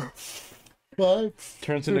 4, 5.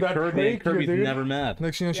 Turns Dude, into that Kirby, and cake, Kirby's dude. never mad.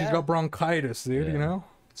 Next thing you know, she's Yeah. got bronchitis, dude, Yeah. you know?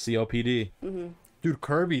 COPD. Dude,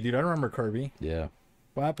 Kirby, dude. I remember Kirby. Yeah.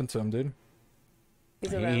 What happened to him, dude? He's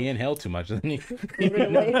He around. inhaled too much. And He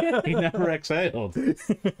ran away. he never exhaled.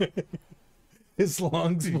 His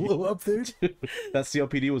lungs blew up, dude. That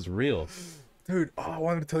COPD was real. Dude, I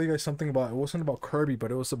wanted to tell you guys something about. It wasn't about Kirby, but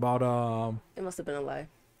it was about It must have been a lie.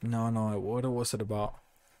 No, what was it about?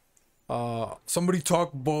 Somebody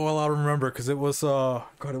talked. Well, I don't remember because it was God,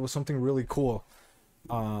 it was something really cool.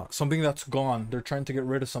 Something that's gone. They're trying to get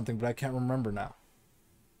rid of something, but I can't remember now.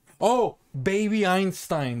 Oh, Baby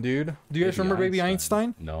Einstein, dude. Do you guys remember Baby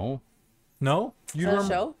Einstein? No. No, you Is that a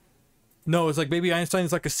remember? show? No, it's like Baby Einstein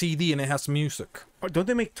is like a CD and it has music. Oh, don't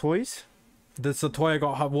they make toys? That's the toy I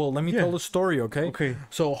got. Well, let me tell the story, okay? Okay.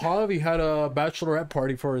 So Javi had a bachelorette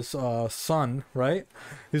party for his son, right?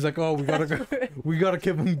 He's like, "Oh, we gotta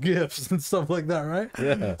give him gifts and stuff like that, right?"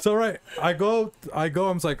 Yeah. So right, I go.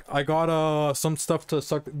 I'm like, I got some stuff to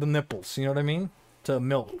suck the nipples. You know what I mean? To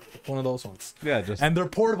milk, one of those ones. Yeah, just And they're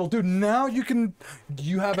portable, dude. Now you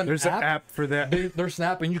have an There's app. an app for that. There's an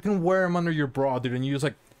app, and you can wear them under your bra, dude. And you just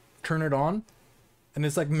like turn it on. And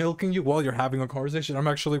it's like milking you while you're having a conversation. I'm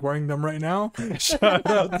actually wearing them right now. Shout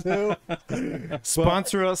out to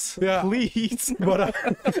Sponsor us, Yeah. please. but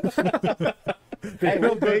hey,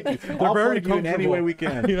 we'll take you. they're I'll very plug you in any comfortable. way we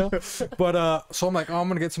can. you know. But so I'm like, oh, I'm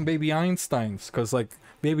gonna get some Baby Einsteins because like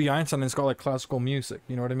Baby Einstein has got like classical music.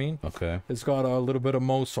 You know what I mean? Okay. It's got a little bit of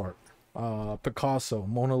Mozart, Picasso,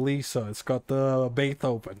 Mona Lisa. It's got the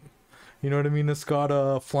Beethoven. You know what I mean? It's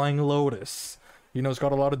got Flying Lotus. You know, it's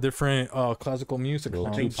got a lot of different classical music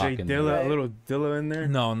Little songs. Tupac Jay in Dilla, there. a little Dilla in there.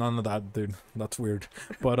 No, none of that, dude. That's weird.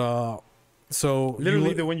 But so Literally,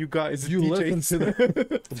 you, the one you got is a you DJ. listen to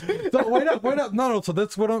the. So, wait up. No. So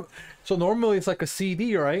that's what I'm. So normally it's like a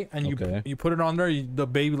CD, right? And Okay. you put it on there. The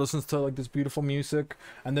baby listens to like this beautiful music,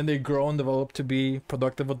 and then they grow and develop to be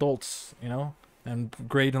productive adults. You know, and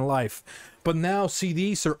great in life. But now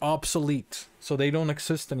CDs are obsolete, so they don't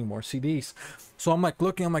exist anymore. CDs. So I'm like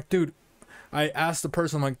looking. I'm like, dude. I asked the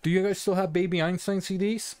person, I'm like, do you guys still have Baby Einstein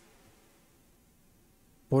CDs?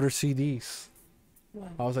 What are CDs? Wow.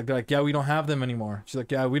 I was like, yeah, we don't have them anymore. She's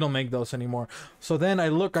like, yeah, we don't make those anymore. So then I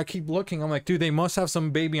keep looking. I'm like, dude, they must have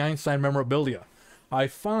some Baby Einstein memorabilia. I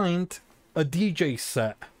find a DJ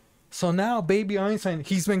set. So now Baby Einstein,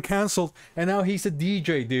 he's been canceled, and now he's a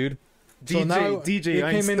DJ, dude. So now DJ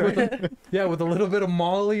it came in with Einstein. with a little bit of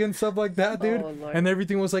Molly and stuff like that, dude. Oh, Lord. And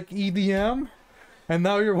everything was like EDM. And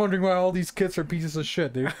now you're wondering why all these kids are pieces of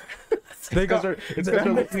shit, dude. They got It's because they're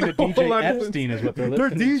listening to DJ Epstein is what they're they're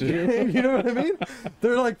listening to. DJing, you know what I mean?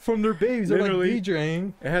 They're like from their babies, they're Literally. like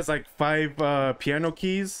DJing. It has like 5 piano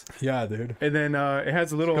keys, Yeah, dude. and then it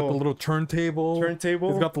has a Got the little little turntable.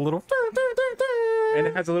 turntable, It's got the little. and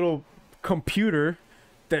it has a little computer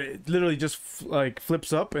that it literally just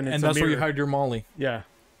flips up, and it's And a that's where you mirror. hide your Molly. Yeah,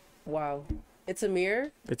 Wow. It's a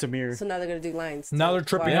mirror. it's a mirror. So now they're gonna do lines. Now too. they're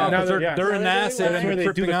tripping Wow. out Now because they're- they're in Now they're doing acid and lines. they're They do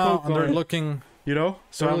the tripping out coke and they're line. looking. You know,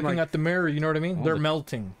 so They're I'm looking like, at the mirror. You know what I mean? Oh, They're the-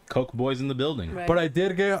 melting. Coke boys in the building. Right. But I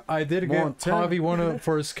did get Montana. Javi one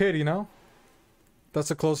for his kid. You know, that's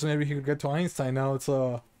the closest maybe he could get to Einstein. Now it's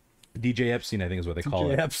DJ Epstein, I think, is what they call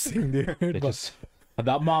DJ it. Epstein, dude. They But- just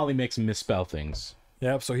that Molly makes him misspell things.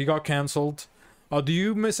 yeah, so he got canceled. Do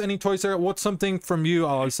you miss any toys there? What's something from you,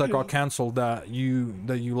 Alex, that got canceled that you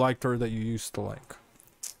liked or that you used to like?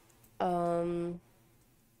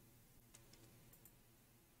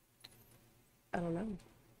 I don't know.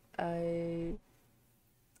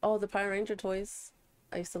 The Power Ranger toys.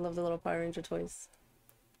 I used to love the little Power Ranger toys.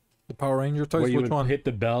 The Power Ranger toys. Where you Which would one? hit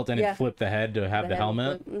the belt and Yeah. it flip the head to have the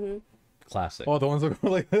helmet. Mm-hmm. Classic. Oh, the ones that go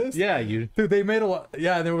like this. Yeah, you. Dude, they made a lot.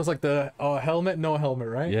 Yeah, there was like the helmet, no helmet,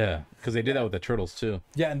 right? Yeah, because they did that with the turtles too.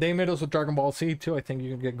 Yeah, and they made us with Dragon Ball Z too. I think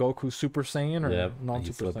you can get Goku Super Saiyan or Yeah,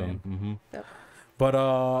 non-Super Saiyan. Mm-hmm.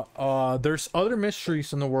 But there's other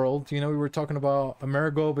mysteries in the world. You know, we were talking about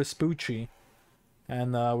Amerigo Vespucci,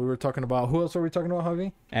 and we were talking about who else are we talking about,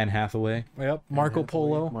 Javi? Anne Hathaway. Yep, Marco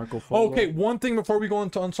Polo. Marco Polo. Okay, one thing before we go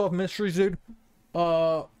into unsolved mysteries, dude.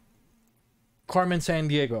 Carmen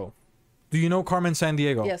Sandiego. Do you know Carmen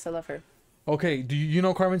Sandiego? Yes, I love her. Okay, do you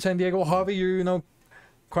know Carmen Sandiego? Javi, you know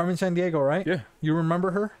Carmen Sandiego, right? Yeah, You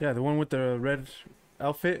remember her? yeah, the one with the red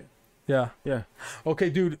outfit. Yeah. Yeah, Okay,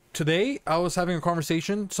 dude, today I was having a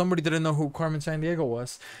conversation. Somebody didn't know who Carmen Sandiego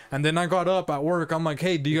was. And then I got up at work. I'm like,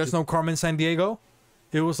 hey, do you guys know Carmen Sandiego?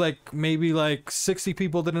 It was like maybe like 60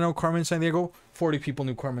 people didn't know Carmen Sandiego. 40 people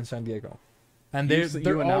knew Carmen Sandiego. And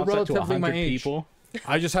they're all relatively my age. people.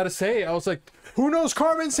 I just had to say, I was like, who knows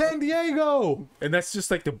Carmen Sandiego? and that's just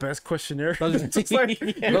like the best questionnaire. That's It's just like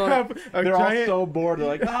you have a They're all giant. so bored. They're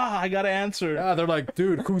like, I gotta answer. Yeah, they're like,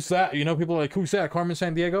 dude, who's that? You know, people are like, who's that? Carmen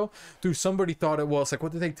Sandiego? Dude, somebody thought it was like,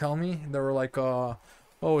 what did they tell me? They were like, oh,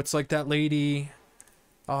 it's like that lady.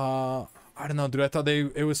 I don't know, dude. I thought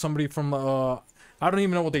it was somebody from I don't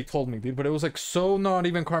even know what they told me, dude. But it was like so not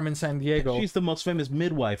even Carmen Sandiego. She's the most famous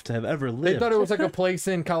midwife to have ever They lived. thought it was like a place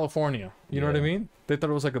in California. You know what I Yeah. mean? They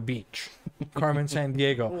thought it was like a beach. Carmen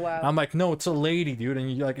Sandiego. Wow. I'm like, no, it's a lady, dude.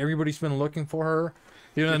 And you, like everybody's been looking for her.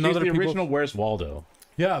 You know, and She's other the people. original Where's Waldo.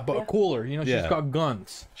 Yeah, but Yeah. cooler. You know, she's Yeah. got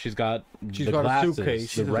guns. She's got She's the got a glasses, suitcase. the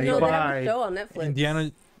She's a- right- No, they have Bye. a show on Netflix.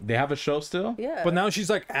 Indiana. They have a show still. Yeah. But now she's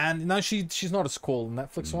like, and now she's not as cool.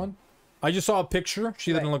 Netflix one. I just saw a picture.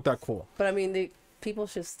 She didn't Right. look that cool. But I mean, people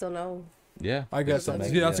should still know. Yeah, I guess That's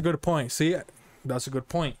that's, a- that's a good point. See, that's a good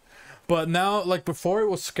point. But now, like before, it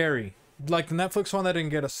was scary. Like the Netflix one, that didn't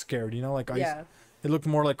get us scared. You know, like Yeah. it looked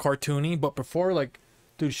more like cartoony. But before, like,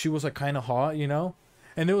 dude, she was like kind of hot. You know,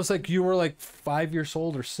 and it was like you were like 5 years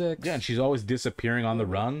old or 6. Yeah, and she's always disappearing on the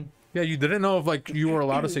run. Yeah, you didn't know if like you were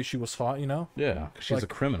allowed to say she was hot. You know. Yeah, 'cause she's Like- a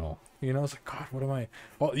criminal. You know, it's like, God, what am I?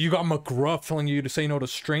 Well, you got McGruff telling you to say no to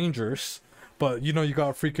strangers, but you know, you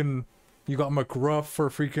got McGruff for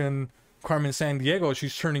freaking Carmen Sandiego.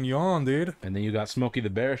 She's turning you on, dude. And then you got Smokey the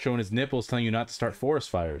Bear showing his nipples, telling you not to start forest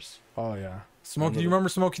fires. Oh yeah, Smokey. Do you remember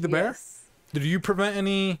Smokey the Bear? Yes. Did you prevent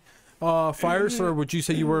any fires, or would you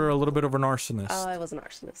say you were a little bit of an arsonist? I was an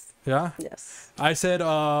arsonist. Yeah, Yes. I said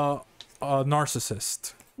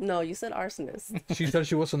narcissist. No, you said arsonist. She said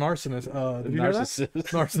she was an arsonist. Did you hear that?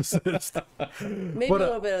 Narcissist. Maybe But, a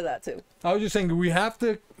little bit of that too. I was just saying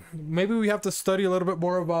maybe we have to study a little bit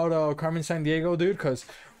more about Carmen Sandiego, dude, because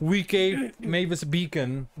we gave Mavis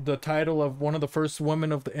Beacon the title of one of the first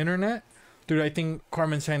women of the internet. Dude, I think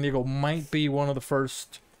Carmen Sandiego might be one of the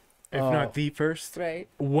first If not the first. Right.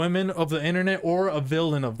 women of the internet or a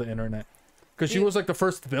villain of the internet. Because she You- was like the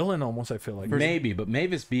first villain almost, I feel like. Maybe, but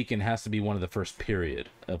Mavis Beacon has to be one of the first period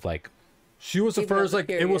of like. She was the Even first, though like,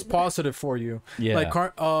 the it was period. positive for you. Yeah. Like,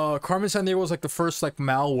 Carmen Sandiego was like the first, like,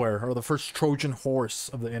 malware or the first Trojan horse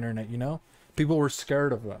of the internet, you know? People were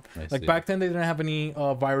scared of them. I Like, see. back then, they didn't have any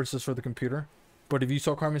viruses for the computer. But if you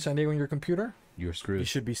saw Carmen Sandiego on your computer, You're You screwed.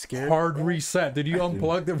 should be scared. hard reset. Did you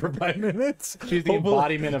unplug it for 5 minutes? She's the Hopefully-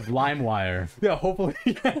 embodiment of LimeWire. Yeah, hopefully.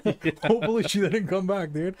 Hopefully she didn't come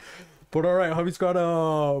back, dude. But all right, Javi's got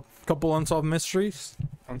a couple unsolved mysteries.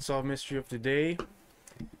 Unsolved mystery of the day.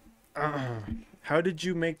 How did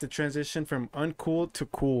you make the transition from uncool to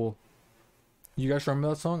cool? You guys remember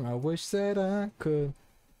that song? I wish that I could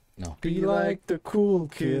No. be like the cool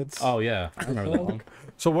kids. Oh yeah, I remember that one.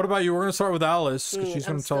 So what about you? We're gonna start with Alice because she's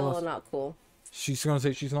I'm gonna tell still us. not cool. She's gonna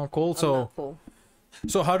say she's not cool. I'm So not cool.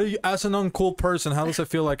 so how do you, as an uncool person, how does it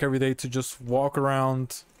feel like every day to just walk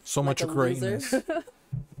around so much Like a greatness? loser.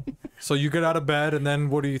 So you get out of bed and then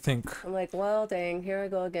what do you think? I'm like, well, dang, here I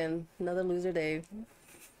go again, another loser day.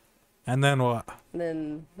 And then what? And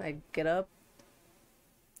then I get up.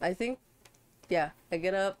 I think, yeah, I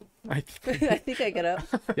get up. I I think I get up.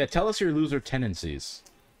 Yeah, tell us your loser tendencies.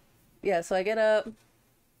 Yeah, so I get up,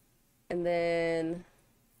 and then,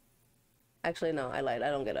 actually no, I lied. I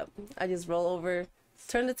don't get up. I just roll over,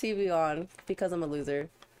 turn the TV on because I'm a loser,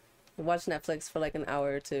 watch Netflix for like an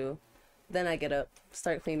hour or two, then I get up,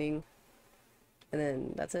 start cleaning, and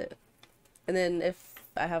then that's it. And then if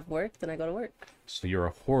I have work, then I go to work. So you're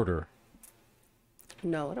a hoarder.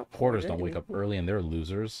 No, I don't. Hoarders hoard don't wake up anything. early and they're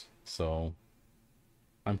losers. So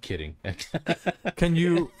I'm kidding. Can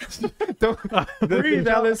you breathe,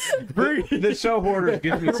 Alice. Breathe. The show hoarders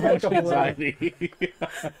gives me so much anxiety.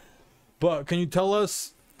 but can you tell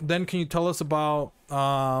us about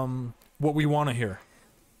what we want to hear?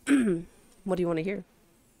 What do you want to hear?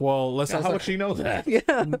 Well, let's How ask would she know that?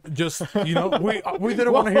 Yeah. just we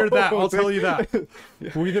didn't want to hear that. I'll tell you that.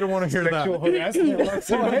 We didn't want to hear Sexual that. harassment.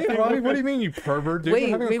 Well, hey, Ronnie, what do you mean, you pervert? Dude? We're Wait,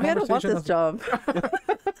 having a maybe I don't want conversation this job.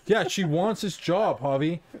 Yeah, Yeah, she wants this job,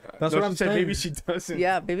 Javi. That's No, what she I'm said saying. maybe she doesn't.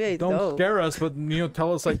 Yeah, maybe I Don't don't. scare us, but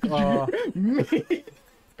tell us like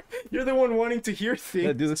You're the one wanting to hear Yeah,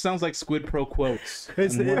 things. dude, this sounds like Squid Pro quotes.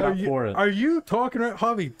 Is- And we're are, not for it. are you talking right,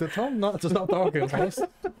 Javi? Tell him not to stop talking. Guys.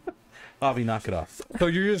 Avi, knock it off. So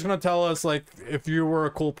you're just gonna tell us like if you were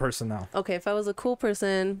a cool person now. Okay, if I was a cool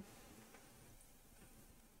person,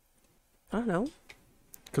 I don't know.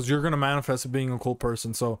 Because you're gonna manifest being a cool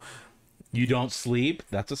person. So You don't sleep.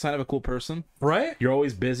 That's a sign of a cool person. right? You're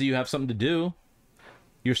always busy. You have something to do.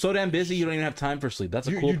 You're so damn busy you don't even have time for sleep. That's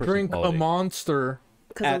a cool You person drink quality. a Monster.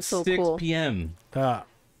 Because I'm At so 6 cool. p.m. Yeah,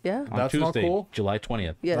 Yeah. on That's not Tuesday, cool? July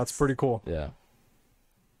 20th. Yes. that's pretty cool. Yeah.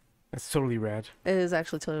 That's totally rad. It is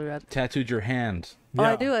actually totally rad. Tattooed your hand. Oh,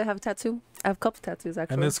 I Yeah. do. I have a tattoo. I have a couple tattoos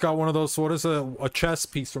actually. And it's got one of those. What is a chess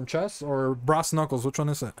piece from chess or brass knuckles? Which one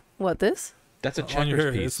is it? What, this? That's a On your checkers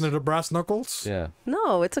hair, piece. isn't it a brass knuckles? Yeah.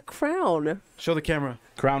 No, it's a crown. Show the camera.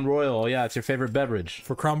 Crown Royal. Yeah, it's your favorite beverage.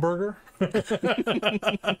 For Crown Burger?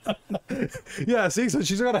 Yeah, see, so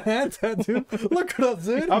she's got a hand tattoo. Look at us,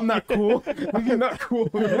 dude. I'm not cool. I'm not cool.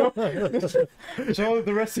 You know? Show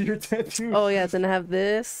the rest of your tattoos. Oh yeah, then I have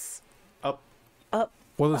this.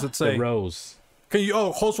 What does it The say? rose. Can you?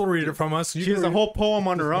 Oh, host will read it from us. You She has can a read- whole poem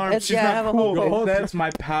on her arm. It's- She's yeah, I not have a cool. whole- It says,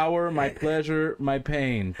 my power, my pleasure, my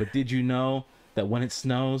pain. But did you know that when it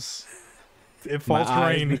snows, It my falls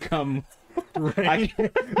eyes rain. become... Rain.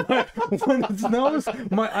 When it snows,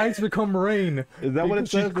 my eyes become rain. Is that what it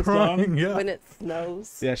She's says? The crying. song? Yeah. When it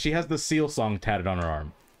snows. Yeah, she has the Seal song tatted on her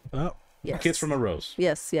arm. Oh, Yes. Kiss from a rose.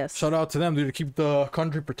 Yes, yes. shout out to them, dude, to keep the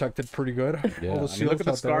country protected pretty good. Yeah, All the I mean, seals look at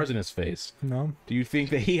the out there. scars in his face. No. Do you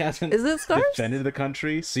think that he hasn't Is it scars? defended the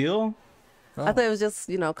country? Seal? Oh. I thought it was just,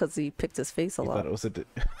 because he picked his face a I lot. thought it was a...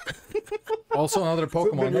 Also another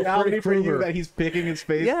Pokemon. the reality Freddy for you Krueger. that he's picking his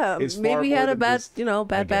face. Yeah, is far maybe he more had a than bad, just- bad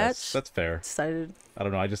I guess. batch. That's fair. Decided. I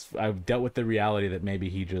don't know. I've dealt with the reality that maybe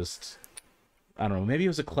he just, I don't know. Maybe he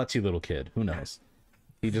was a klutzy little kid. Who knows?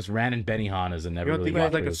 He just ran in Benihana's and never You don't really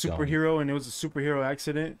think it was got like where a he was going. superhero and it was a superhero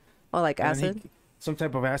accident? Oh, like And then acid? some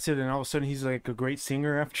type of acid, and all of a sudden he's like a great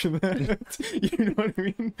singer after that. You know what I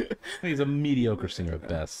mean? He's a mediocre singer at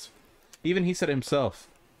best. Even he said it himself.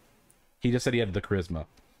 He just said he had the charisma.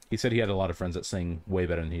 He said he had a lot of friends that sang way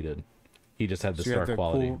better than he did. He just had the So you star have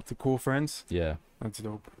quality. the cool friends. Yeah. That's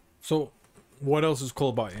dope. So, what else is cool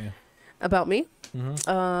about you? About me?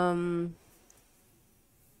 Mhm.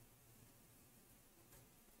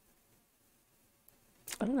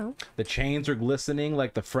 I don't know. The chains are glistening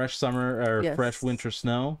like the fresh summer or Yes. fresh winter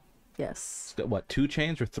snow. Yes. It's got, what, 2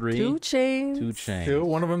 chains or 3? 2 chains. 2 chains. Two.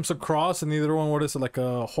 One of them's a cross, and the other one, what is it? Like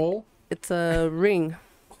a hole? It's a ring.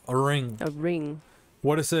 A ring. A ring.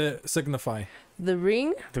 What does it signify? The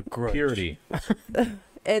ring, The grudge. Purity.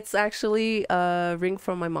 it's actually a ring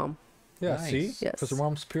from my mom. Yeah, Nice. see? Yes. Because her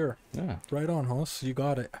mom's pure. Yeah. Right on, host. You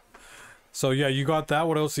got it. So, yeah, you got that.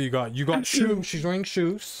 What else do you got? You got shoes. She's wearing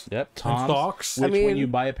shoes. Yep. And Tom's. socks. Which, I mean- when you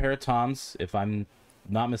buy a pair of Toms, if I'm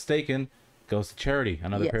not mistaken, goes to charity.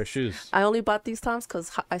 Another pair of Yes. shoes. I only bought these Toms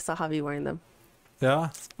because I saw Javi wearing them. Yeah.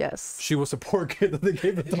 Yes. She was a poor kid that they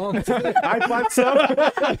gave the tongs to. I bought some.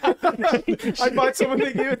 I bought some and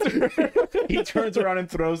they gave it to her. He turns around and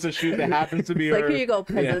throws the shoe that happens to be It's like, her. here you go,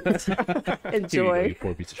 peasant. Here you go, Enjoy. you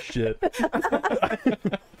poor piece of shit.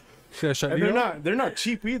 And they're not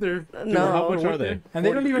cheap either. No. How much are they? And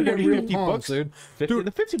they don't even get 40, real 50 tongs, bucks. dude. 50,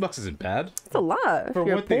 the $50 isn't bad. It's a lot. For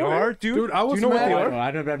You're what they poor. are, dude. Dude, I was Do you know what mad. they I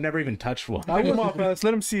are? don't know, I've never even touched one. I Come was, on, fellas.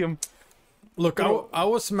 Let them see them. look, I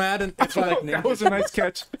was mad, and if That was a nice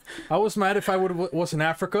catch. I was mad if I was in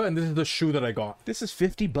Africa, and this is the shoe that I got. This is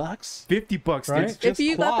 $50. $50, Right? dude. If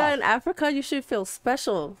you got that cloth. in Africa, you should feel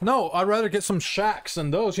special. No, I'd rather get some shacks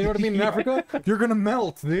than those. You know what I mean? In Africa, you're gonna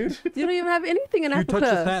melt, dude. You don't even have anything in You touch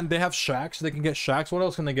Africa. the sand, they have shacks. They can get shacks. What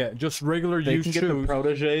else can they get? Just regular They used can get the shoes.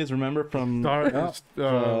 proteges, remember, from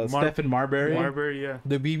Stephen Marbury. Marbury, yeah.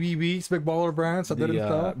 The BBBs, big baller brands that didn't The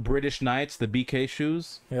sell. British Knights, the BK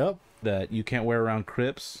shoes Yep. that you can't wear around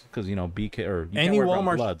Crips because, you know, BK, or you Any can't wear around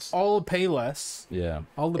Walmart, Bloods. all the Payless. Yeah.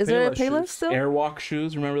 All the Is there a Payless Payless shoes. still? Airwalk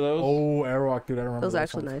shoes, remember those? Oh, Airwalk, dude, I remember Those are those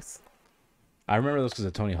actually ones. nice. I remember those because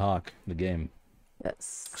of Tony Hawk, the game.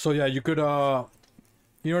 Yes. So yeah, you could you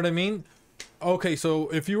know what I mean? Okay, so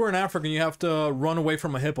if you were in Africa and you have to run away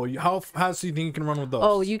from a hippo, how fast do you think you can run with those?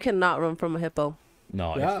 Oh, you cannot run from a hippo.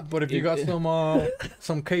 No. yeah, but if you got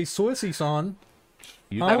some K Swissies on,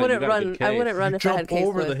 you I gotta- you wouldn't gotta run. get I case. wouldn't run you if I had jump case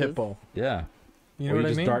over the voices. hippo. Yeah. You Or know you what I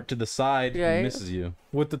just mean? dart to the side Right. and it misses you.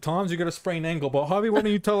 With the toms, you got a sprained ankle. But Javi, why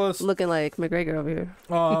don't you tell us? Looking like McGregor over here.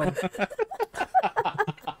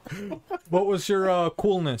 What was your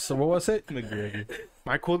coolness? Or what was it?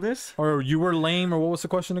 My coolness? Or you were lame? Or what was the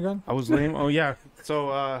question again? I was lame. Oh, yeah. So,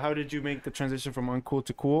 how did you make the transition from uncool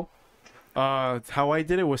to cool? How I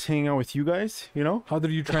did it was hanging out with you guys, you know? How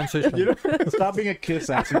did you transition? Stop being a kiss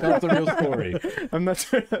ass and tell us the real story. I'm not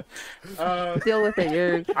sure. Deal with it.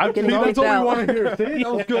 You're I getting See, that's kicked what we out. want to hear. See,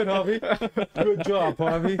 that was good, Javi. Good job,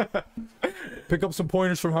 Javi. Pick up some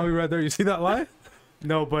pointers from Javi right there. You see that lie?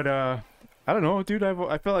 No, but I don't know, dude.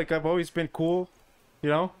 I feel like I've always been cool, you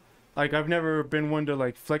know? Like, I've never been one to,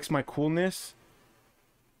 like, flex my coolness.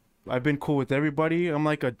 I've been cool with everybody. I'm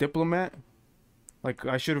like a diplomat. Like,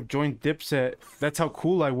 I should have joined Dipset. That's how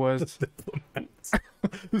cool I was.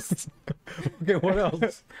 Okay, what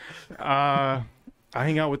else? I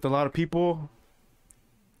hang out with a lot of people.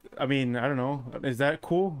 I mean, I don't know. Is that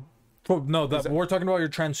cool? Oh, no, we're talking about your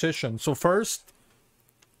transition. So first,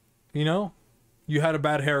 you know, you had a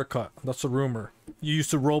bad haircut. That's a rumor. You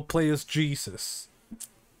used to role play as Jesus.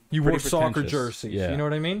 You wore Pretty soccer pretentious. jerseys. Yeah. You know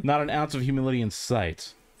what I mean? Not an ounce of humility in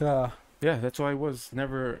sight. Yeah. Yeah, that's why I was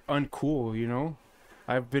never uncool, you know?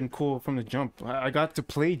 I've been cool from the jump. I got to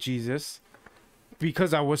play Jesus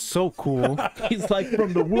because I was so cool. He's like,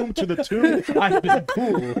 from the womb to the tomb, I've been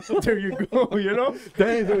cool. There you go, you know?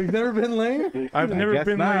 Dang, so you've never been lame? I've I never guess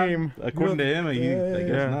been not. lame. According to him, I guess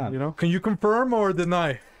Yeah, not. you know? Can you confirm or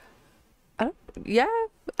deny? Yeah.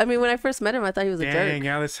 I mean, when I first met him, I thought he was a Dang, jerk.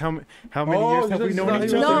 Alice, how many Oh, years have you we just known thought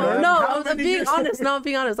each he was other? a jerk? No, How I'm many being years? honest. No, I'm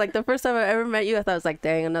being honest. Like, the first time I ever met you, I thought it was like,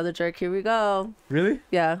 dang, another jerk. Here we go. Really?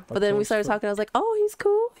 Yeah. But then we started talking. I was like, oh, he's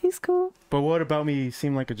cool. He's cool. But what about me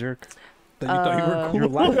seemed like a jerk? That you thought you were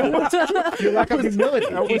cool? Your lack of humility.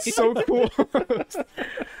 I was so cool.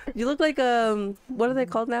 You look like what are they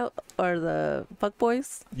called now? Or the fuck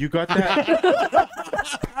boys? You got that?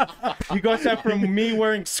 You got that from me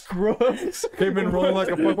wearing scrubs? They've been rolling like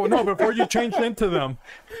a fuck. No, before you changed into them.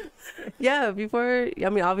 Yeah. Before, I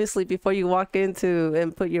mean, obviously, before you walk into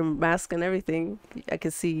and put your mask and everything, I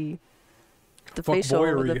could see the Fuck facial,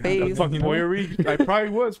 boyery. the face. Fuck- You know? Boyery? I probably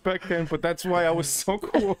was back then, but that's why I was so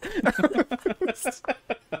cool.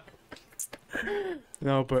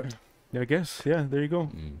 No, but yeah, I guess. Yeah, there you go.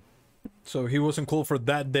 So he wasn't cool for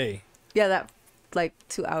that day. Yeah, that like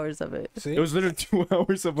 2 hours of it, See? It was literally 2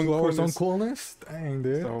 hours of 2 hours on uncoolness. coolness? Dang,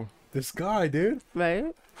 dude. So, This guy, dude.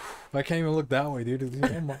 right? I can't even look that way, dude.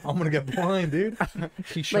 I'm gonna get blind, dude.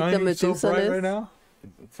 He's Like the shining so bright Medusa right now.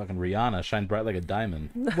 Fucking Rihanna shines bright like a diamond.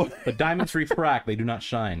 But diamonds refract, they do not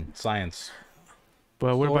shine. Science.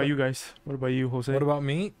 but what So about you guys? What about you, Jose? What about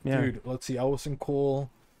me? Yeah. Dude, let's see. I wasn't cool.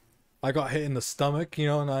 I got hit in the stomach, you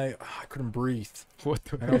know, and I couldn't breathe. What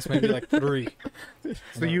the And I was maybe like 3.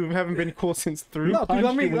 So you haven't been cool since 3? No, dude, punched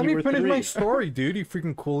let you me when let you me were finish 3. my story, dude. You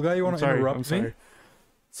freaking cool guy. You want I'm to sorry. interrupt I'm me? sorry.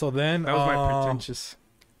 So then That was my pretentious.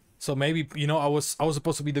 So maybe, you know, I was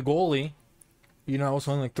supposed to be the goalie. You know, I was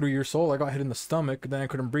only like 3 years old. I got hit in the stomach. Then I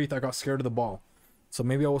couldn't breathe. I got scared of the ball. So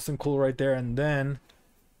maybe I wasn't cool right there. And then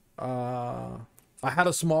I had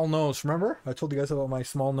a small nose. Remember? I told you guys about my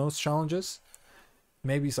small nose challenges.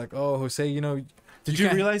 Maybe it's like, oh, Jose, you know. Did you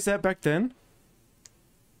can't- realize that back then?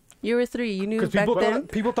 You were 3. You knew Because back then.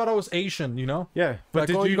 people thought I was Asian, you know? Yeah, Like,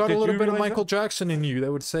 did oh, you got a did little bit of realize Michael Jackson in you. They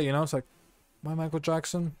would say, you know? It's like, my Michael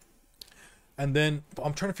Jackson. And then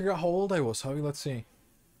I'm trying to figure out how old I was. Let's see.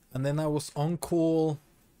 And then I was uncool.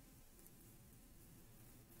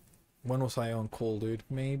 When was I uncool, dude?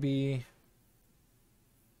 Maybe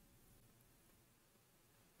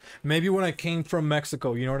when I came from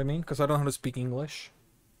Mexico, you know what I mean? Because I don't know how to speak English.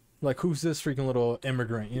 Like, who's this freaking little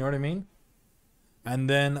immigrant? You know what I mean? And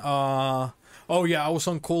then, oh yeah, I was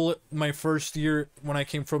uncool my first year when I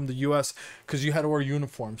came from the U.S. because you had to wear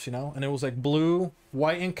uniforms, you know? And it was like blue,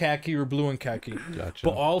 white and khaki, or blue and khaki. Gotcha.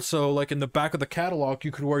 But also, like, in the back of the catalog,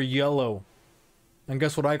 you could wear yellow. And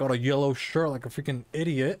guess what? I got a yellow shirt like a freaking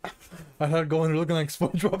idiot. I had to go in there looking like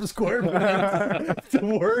SpongeBob SquarePants to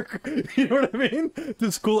work. You know what I mean? To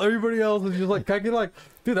school, everybody else is just like, like,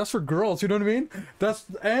 dude, that's for girls. You know what I mean?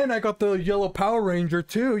 And I got the yellow Power Ranger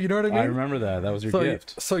too. You know what I mean? I remember that. That was your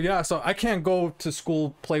gift. So yeah, so I can't go to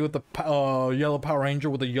school play with the yellow Power Ranger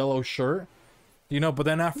with a yellow shirt. You know, but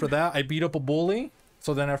then after that, I beat up a bully.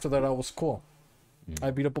 So then after that, I was cool.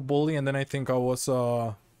 I beat up a bully, and then I think I was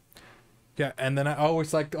yeah, and then I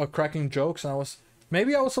always liked cracking jokes, and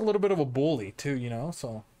maybe I was a little bit of a bully too, you know.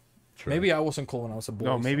 So True. maybe I wasn't cool when I was a bully.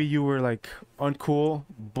 No, maybe you were like uncool,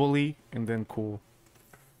 bully, and then cool.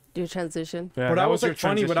 Your transition. Yeah, but that I was your like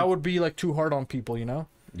funny, but I transition. would be like too hard on people, you know.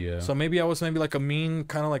 Yeah. So maybe I was like a mean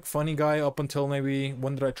kind of like funny guy up until maybe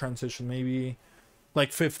when did I transition? Maybe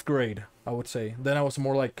like 5th grade, I would say. Then I was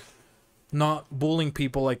more like not bullying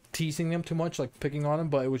people, like teasing them too much, like picking on them,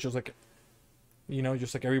 but it was just like, you know,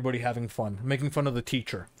 just like everybody having fun, making fun of the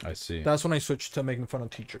teacher. I see. That's when I switched to making fun of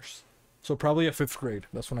teachers. So probably at 5th grade,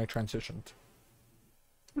 that's when I transitioned.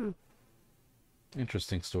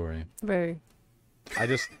 Interesting story. Very. At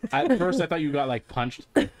first I thought you got like punched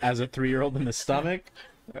as a 3-year-old in the stomach.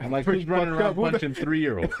 I'm like, who's running around punching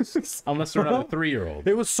 3-year-olds? Unless they're not a 3-year-old.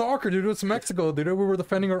 It was soccer, dude. It was Mexico, dude. We were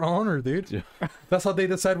defending our honor, dude. Yeah. That's how they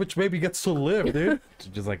decide which baby gets to live, dude.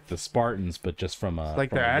 Just like the Spartans, but just from like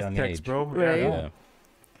from the a young Aztecs, age. bro. Right. Yeah.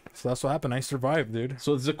 So that's what happened. I survived, dude.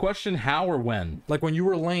 So there's a question: how or when? Like when you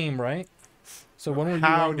were lame, right? So when were you?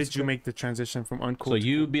 How lame? did you make the transition from uncool? So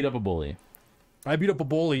you beat up a bully. I beat up a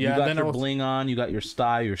bully. Yeah. You got Then your I was. bling on. You got your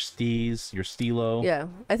sty, your steez, your stilo. Yeah.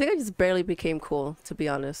 I think I just barely became cool, to be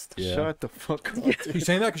honest. Yeah. Shut the fuck up. You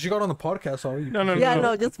saying that because you got on the podcast already? No, Yeah,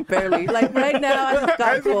 no, just barely. Like right now, I just got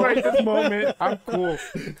As of cool. right this moment, I'm cool.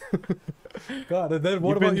 God. And then what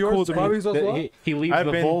You've about been yours? cool to me. Bobby's as well? He leaves I've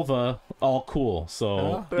the been- vulva all cool.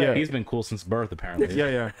 So Yeah. Yeah. he's been cool since birth, apparently.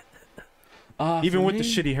 Yeah, yeah. Even for with the me,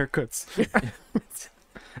 shitty haircuts.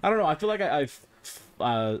 I don't know. I feel like I've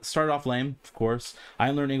started off lame, of course. I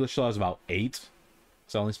learned English till I was about 8,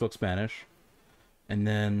 so I only spoke Spanish. And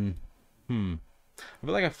then, I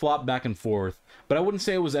feel like I flopped back and forth, but I wouldn't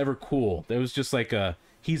say it was ever cool. It was just like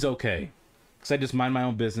he's okay, because I just mind my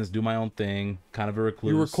own business, do my own thing, kind of a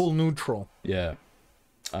recluse. You were cool neutral. Yeah,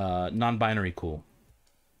 non-binary cool.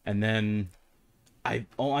 And then I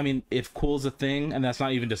mean, if cool is a thing, and that's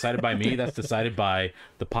not even decided by me, that's decided by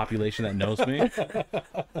the population that knows me.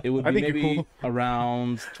 It would I be think you're maybe cool.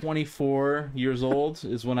 around 24 years old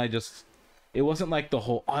is when it wasn't like the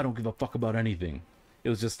whole, I don't give a fuck about anything. It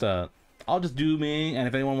was just, I'll just do me, and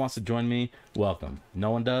if anyone wants to join me, welcome.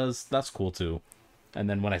 No one does, that's cool too. And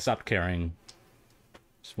then when I stopped caring,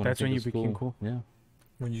 just I That's think when it you was became cool. Yeah.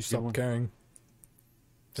 When you stopped caring.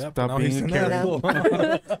 Yep, Stop now being he's a an Karen. asshole.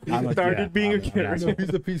 I'm a- Started yeah, being I'm a an Karen. I asshole. know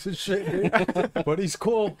he's a piece of shit, dude. But he's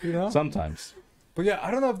cool, you know? Sometimes. But yeah,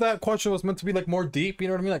 I don't know if that question was meant to be like more deep, you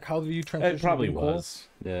know what I mean? Like how did you transition? It to probably being cool? was.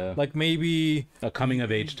 Yeah. Like maybe A coming of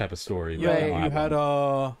age type of story. but yeah, I don't you have had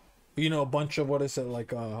one. you know, a bunch of what is it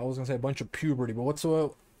like I was gonna say a bunch of puberty, but what's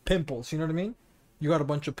pimples, you know what I mean? You got a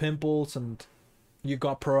bunch of pimples and you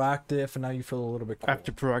got proactive and now you feel a little bit cool.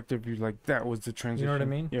 After proactive, you like that was the transition. You know what I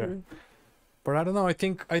mean? Yeah. But I don't know, I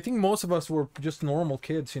think most of us were just normal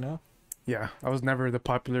kids, you know? Yeah. I was never the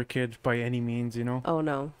popular kid by any means, you know. Oh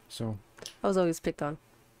no. So I was always picked on.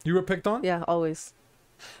 You were picked on? Yeah, always.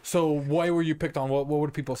 So why were you picked on? What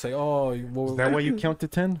would people say? Oh, is that why you count to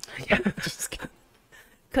 10? Just kidding.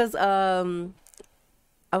 Cause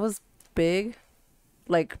I was big,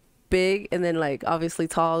 like big, and then like obviously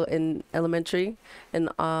tall in elementary, and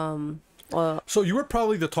well, So you were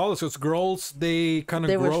probably the tallest because girls, they kind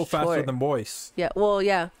They of were grow faster short. than boys. yeah, well,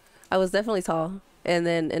 yeah, I was definitely tall, and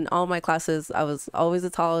then in all my classes, I was always the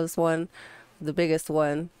tallest one, the biggest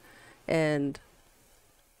one, and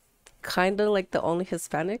kind of like the only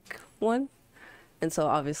Hispanic one, and so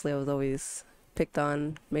obviously I was always picked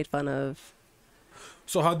on, made fun of.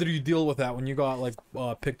 So how did you deal with that when you got like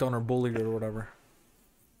picked on or bullied or whatever?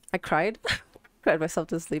 I cried. Cried myself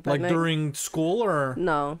to sleep at Like night. during school or?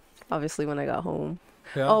 No, obviously when I got home.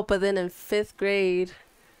 Yeah. Oh, but then in 5th grade,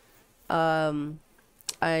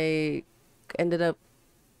 I ended up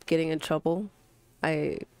getting in trouble.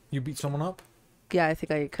 You beat someone up? Yeah, I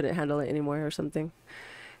think I couldn't handle it anymore or something.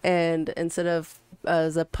 And instead of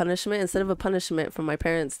a punishment from my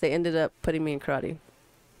parents, they ended up putting me in karate.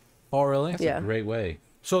 Oh, really? That's Yeah. a great way.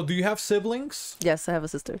 So do you have siblings? Yes, I have a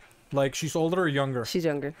sister. Like she's older or younger? She's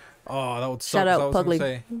younger. Oh, that would suck. Shout 'cause out I was gonna Pugly.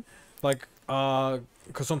 say, like,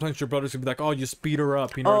 because sometimes your brothers would be like, "Oh, you just beat her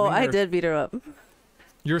up," you know Oh, what I mean? I did beat her up.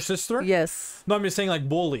 Your sister? Yes. No, I'm just saying like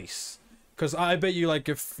bullies. Because I bet you, like,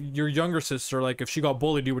 if your younger sister, like, if she got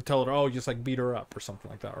bullied, you would tell her, "Oh, just like beat her up" or something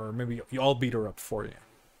like that, or maybe you all beat her up for you.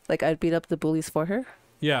 Like I'd beat up the bullies for her.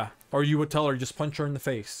 Yeah, or you would tell her, just punch her in the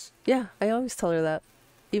face. Yeah, I always tell her that,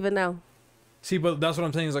 even now. See, but that's what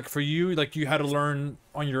I'm saying is like for you, like you had to learn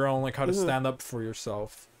on your own, like how to stand up for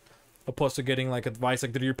yourself, opposed to getting like advice.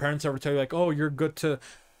 Like, did your parents ever tell you like, "Oh, you're good to,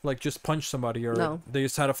 like, just punch somebody," or No. they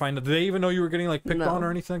just had to find? Did they even know you were getting like picked No. on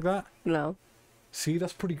or anything like that? No. See,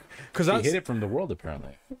 that's pretty. Because She that's hid it from the world,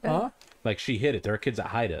 apparently. huh? Like, she hid it. There are kids that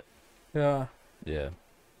hide it. Yeah, Yeah.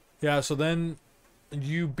 yeah. So then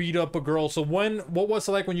you beat up a girl. So what was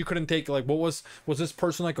it like when you couldn't take it? Like, was this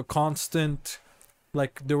person like a constant?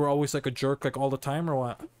 Like they were always like a jerk like all the time or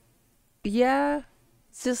what? Yeah,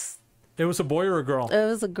 it's just It was a boy or a girl? it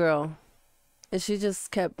was a girl, and she just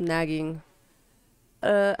kept nagging.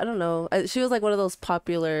 I don't know. She was like one of those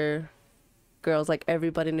popular girls. Like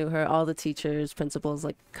everybody knew her. All the teachers, principals,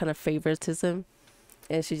 like kind of favoritism,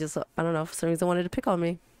 and she just I don't know for some reason wanted to pick on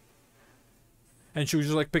me. And she was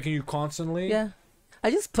just like picking you constantly? Yeah. I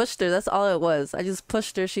just pushed her. That's all it was. I just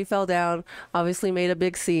pushed her. She fell down. Obviously made a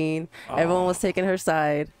big scene. Everyone was taking her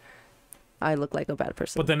side. I looked like a bad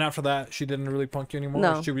person. But then after that, she didn't really punk you anymore?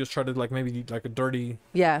 No. She just tried to like maybe like a dirty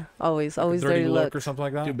yeah, always dirty dirty look look. or something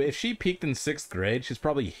like that? Dude, but if she peaked in 6th grade, she's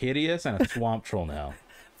probably hideous and a swamp troll now.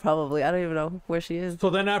 Probably. I don't even know where she is. So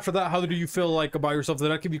then after that, how did you feel like about yourself? Did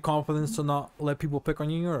that give you confidence to not let people pick on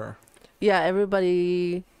you or? Yeah,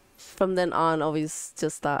 everybody from then on always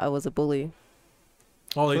just thought I was a bully.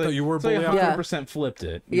 Oh, they So thought you were a So bully? you after? 100% flipped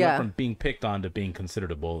it. You Yeah. went from being picked on to being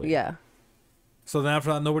considered a bully. Yeah. So then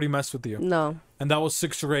after that, nobody messed with you? No. And that was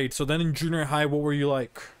 6th grade. So then in junior high, what were you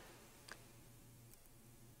like?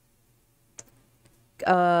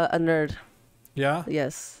 A nerd. Yeah?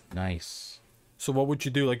 Yes. Nice. So what would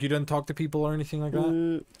you do? Like you didn't talk to people or anything like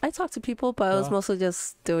that? I talked to people, but I was Yeah. mostly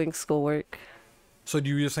just doing schoolwork. So do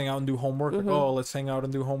you just hang out and do homework? Like, oh, let's hang out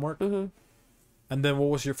and do homework? Mm-hmm. And then what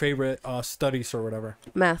was your favorite studies or whatever?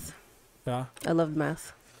 Math. Yeah. I loved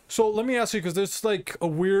math. So let me ask you, because there's like a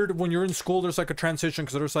weird, when you're in school, there's like a transition,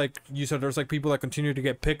 because there's like, you said there's like people that continue to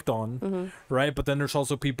get picked on, right? But then there's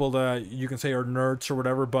also people that you can say are nerds or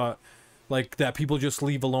whatever, but like that people just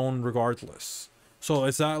leave alone regardless. So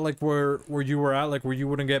is that like where you were at, like where you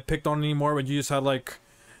wouldn't get picked on anymore, but you just had like,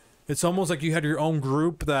 it's almost like you had your own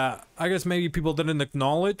group that I guess maybe people didn't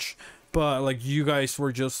acknowledge, but like you guys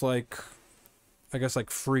were just like, I guess like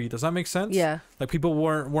free. Does that make sense? Yeah. Like people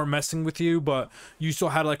weren't messing with you, but you still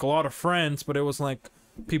had like a lot of friends, but it was like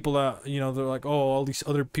people that, you know, they're like, oh, all these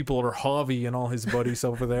other people are Javi and all his buddies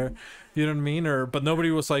over there. You know what I mean? Or but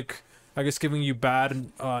nobody was like, I guess, giving you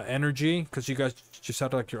bad energy because you guys just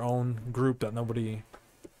had like your own group that nobody.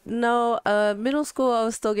 No, middle school I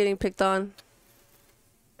was still getting picked on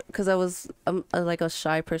because I was like a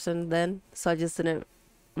shy person then, so I just didn't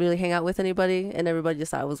really hang out with anybody, and everybody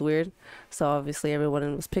just thought I was weird. So obviously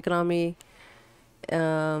everyone was picking on me,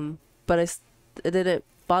 but it didn't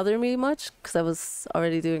bother me much because I was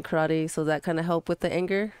already doing karate, so that kind of helped with the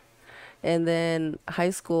anger. And then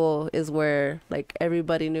high school is where like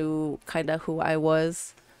everybody knew kind of who I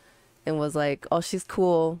was and was like, oh, she's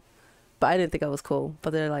cool. But I didn't think I was cool.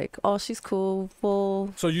 But they're like, oh, she's cool.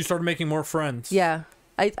 Well, So you started making more friends. yeah.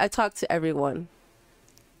 I talked to everyone.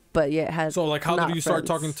 But yeah, it had So like, how not did you start friends.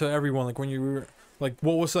 talking to everyone? Like when you were like,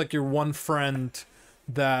 what was like your one friend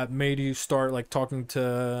that made you start like talking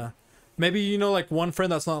to? Maybe, you know, like one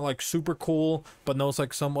friend that's not like super cool, but knows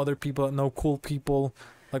like some other people that know cool people.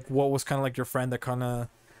 Like what was kind of like your friend that kind of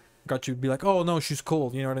got you to be like, oh no, she's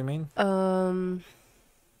cool. You know what I mean?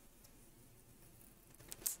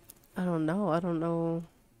 I don't know. I don't know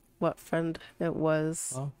what friend it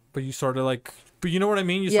was. Oh, but you started like, but you know what I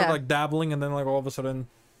mean? You Yeah. started like dabbling, and then like all of a sudden.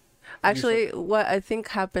 Actually, what I think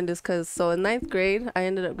happened is because so in 9th grade, I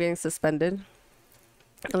ended up getting suspended,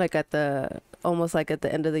 like almost like at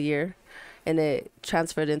the end of the year, and it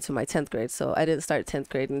transferred into my 10th grade. So I didn't start 10th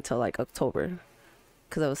grade until like October,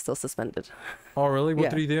 because I was still suspended. Oh really? What Yeah.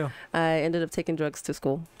 did you do? I ended up taking drugs to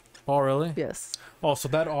school. Oh, really? Yes. Oh, so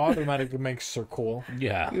that automatically makes her cool.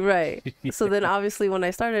 Yeah. Right. So then obviously when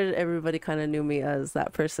I started, everybody kind of knew me as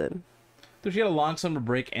that person. So she had a long summer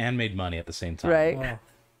break and made money at the same time. Right.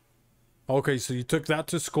 Oh. Okay, so you took that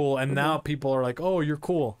to school, and now people are like, "Oh, you're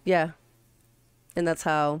cool." Yeah. And that's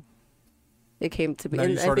how it came to be. Now you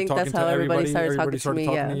And I started think talking that's to how everybody everybody. started talking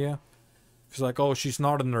to me. Yeah. you. She's like, "Oh, she's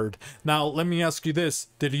not a nerd." Now, let me ask you this: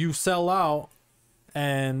 did you sell out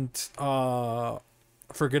and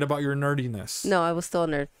forget about your nerdiness? No, I was still a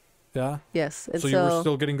nerd. Yeah. Yes. And So you were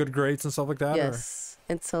still getting good grades and stuff like that. Yes.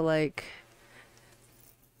 And so like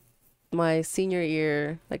my senior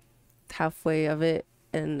year, like halfway of it,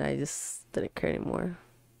 and I just didn't care anymore.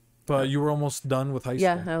 But you were almost done with high school.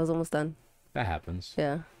 Yeah, I was almost done. That happens.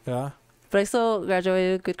 Yeah. Yeah. But I still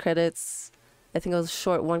graduated, good credits. I think I was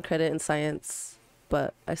short 1 credit in science,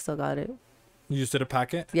 but I still got it. You just did a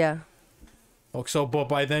packet. Yeah. Oh, so but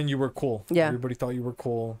by then you were cool. Yeah. Everybody thought you were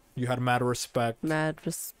cool. You had mad respect. Mad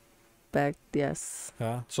respect, yes.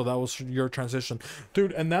 Yeah. So that was your transition,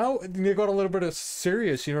 dude. And now you got a little bit of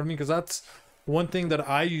serious. You know what I mean? Because that's one thing that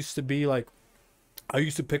I used to be like. I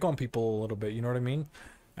used to pick on people a little bit. You know what I mean?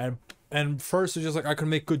 And first it's just like I could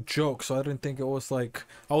make good jokes, so I didn't think it was like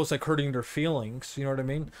I was like hurting their feelings. You know what I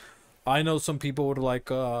mean? I know some people would like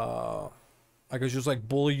I could just like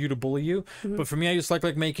bully you to bully you, but for me I just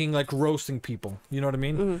like making like roasting people. You know what I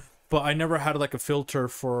mean? But I never had like a filter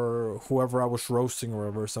for whoever I was roasting or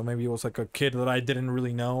whatever. So maybe it was like a kid that I didn't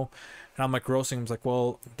really know, and I'm like roasting him. It's like,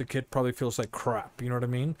 well, the kid probably feels like crap. You know what I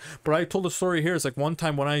mean? But I told the story here. It's like one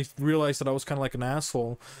time when I realized that I was kind of like an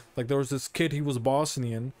asshole. Like there was this kid. He was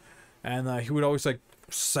Bosnian, and he would always like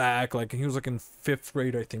sag. Like he was like in 5th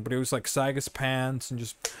grade, I think. But he was like sag his pants and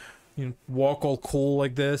just walk all cool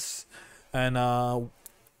like this, and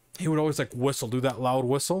he would always like whistle, do that loud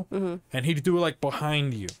whistle, and he'd do it like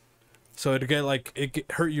behind you. So it'd get like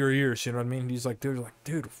hurt your ears, you know what I mean? He's like, dude,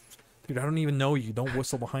 I don't even know you. Don't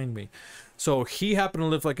whistle behind me. So he happened to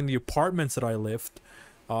live like in the apartments that I lived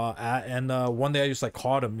at, and one day I just like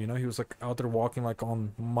caught him. He was like out there walking like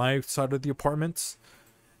on my side of the apartments,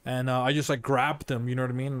 and I just like grabbed him, you know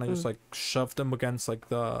what I mean? And I just like shoved him against like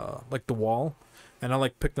the wall, and I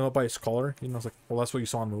like picked him up by his collar. I was like, well, that's what you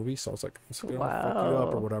saw in movies. So I was like, I'm gonna fuck you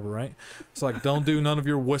up or whatever, right? So like, don't do none of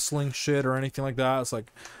your whistling shit or anything like that. It's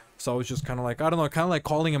like. So I was just kind of like, I don't know, kind of like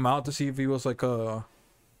calling him out to see if he was like a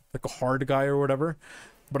hard guy or whatever.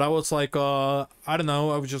 But I was like, I don't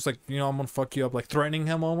know. I was just like, I'm gonna fuck you up, like threatening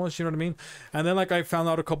him almost, you know what I mean? And then like I found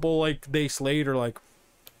out a couple like days later, like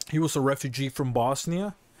he was a refugee from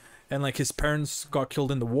Bosnia, and like his parents got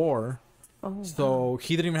killed in the war. Oh, so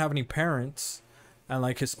he didn't even have any parents, and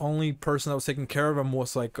like his only person that was taking care of him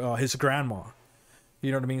was like his grandma.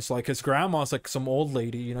 You know what I mean? So like his grandma's like some old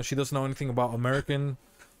lady. She doesn't know anything about American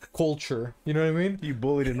culture, you know what I mean? You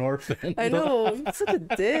bullied an orphan. I know, I'm such a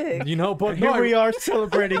dick. But here we are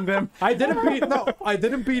celebrating them. I didn't beat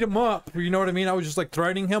him up, you know what I mean? I was just like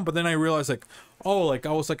threatening him, but then I realized like, oh, like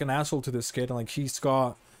I was like an asshole to this kid, and like he's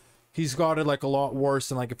got it like a lot worse,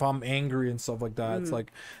 and like if I'm angry and stuff like that, it's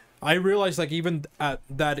like I realized like even at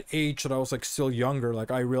that age that I was like still younger, like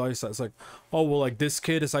I realized that it's like, oh well, like this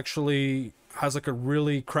kid is actually has like a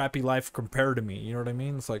really crappy life compared to me, you know what I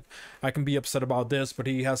mean? It's like I can be upset about this, but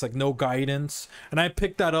he has like no guidance, and I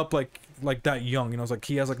picked that up like that young, it's like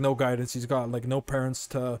he has like no guidance. He's got like no parents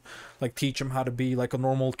to like teach him how to be like a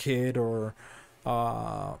normal kid, or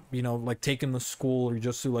like take him to school, or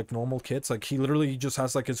just do like normal kids. Like he literally just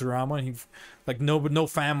has like his grandma, and he like no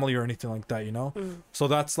family or anything like that, So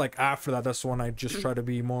that's like after that's when I just try to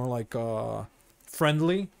be more like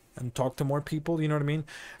friendly and talk to more people, you know what I mean?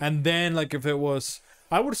 And then like if it was,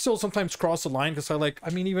 I would still sometimes cross the line, because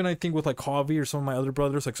even I think with like Javi or some of my other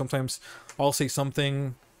brothers, like sometimes I'll say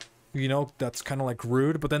something, that's kind of like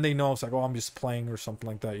rude, but then they know it's like, oh, I'm just playing or something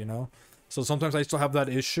like that, So sometimes I still have that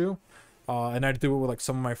issue, and I do it with like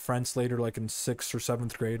some of my friends later, like in 6th or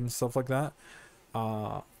 7th grade and stuff like that.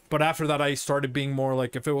 But after that, I started being more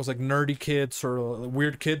like, if it was like nerdy kids or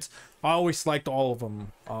weird kids, I always liked all of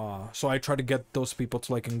them. So I try to get those people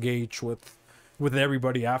to like engage with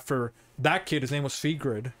everybody. After that kid, his name was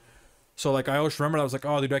Figrid. So like I always remember, I was like,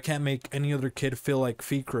 oh dude, I can't make any other kid feel like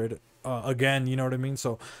Figrid again, you know what I mean?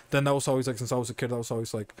 So then that was always like, since I was a kid, I was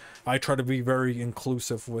always like, I try to be very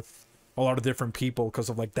inclusive with a lot of different people because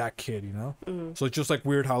of like that kid, So it's just like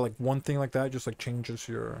weird how like one thing like that just like changes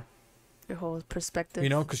your whole perspective,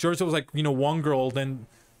 because yours was like, one girl, then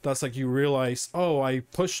that's like you realize, oh, I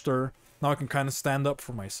pushed her, now I can kind of stand up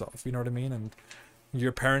for myself, you know what I mean? And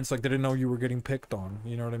your parents like didn't know you were getting picked on,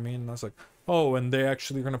 you know what I mean? And that's like, oh, and they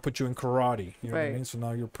actually are gonna put you in karate, you know what I mean? So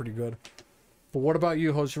now you're pretty good. But what about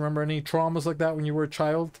you, Jose? You remember any traumas like that when you were a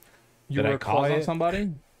child? Did I cause on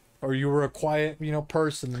somebody? Or you were a quiet,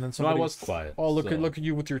 person, and then No, somebody... I was quiet. Oh, look so. at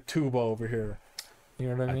you with your tuba over here. You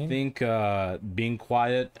know what I mean? I think being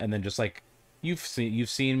quiet and then just like you've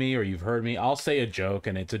seen me or you've heard me. I'll say a joke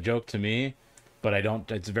and it's a joke to me, but I don't.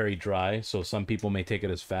 It's very dry, so some people may take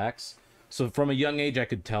it as facts. So from a young age, I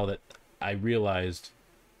could tell that I realized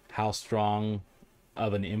how strong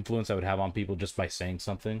of an influence I would have on people just by saying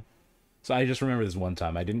something. So I just remember this one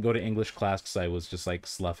time. I didn't go to English class because I was just like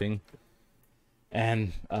sloughing.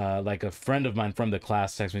 And like a friend of mine from the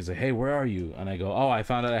class texts me and say, "Hey, where are you?" And I go, "Oh, I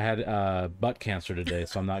found out I had butt cancer today,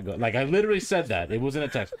 so I'm not going." Like I literally said that. It was in a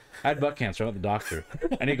text. I had butt cancer. I went to the doctor.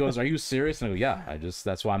 And he goes, "Are you serious?" And I go, "Yeah,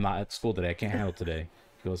 that's why I'm not at school today. I can't handle today."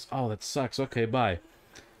 He goes, "Oh, that sucks. Okay, bye."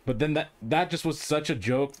 But then that just was such a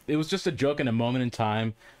joke. It was just a joke in a moment in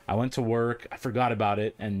time. I went to work. I forgot about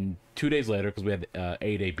it. And 2 days later, because we had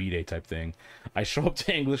A-Day, B-Day type thing, I show up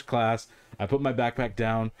to English class. I put my backpack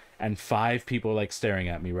down, and 5 people like staring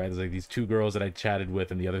at me, right? There's like these 2 girls that I chatted with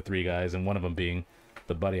and the other 3 guys, and one of them being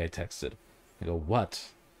the buddy I texted. I go, "What?"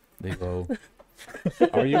 They go,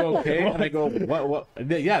 "Are you okay?" And I go, "What?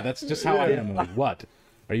 Yeah, that's just how I am." I'm like, "What?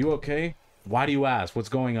 Are you okay? Why do you ask? What's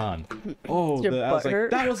going on?" "Oh," I was like,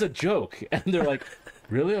 hurt? "That was a joke." And they're like,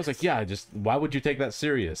 "Really?" I was like, "Yeah, why would you take that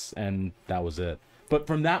serious?" And that was it. But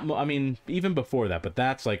from that, I mean, even before that, but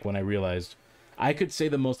that's like when I realized I could say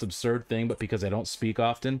the most absurd thing, but because I don't speak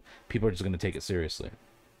often, people are just going to take it seriously.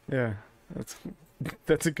 Yeah,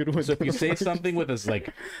 that's a good one. So if you say something with us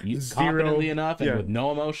like confidently enough and with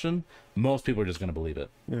no emotion, most people are just going to believe it.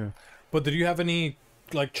 Yeah. But did you have any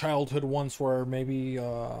like childhood ones where maybe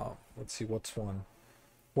let's see, what's one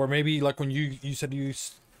where maybe like when you said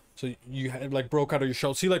so you had like broke out of your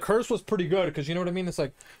shell? See, like hers was pretty good because you know what I mean. It's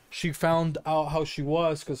like she found out how she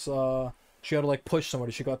was because she had to like push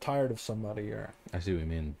somebody. She got tired of somebody, or I see what you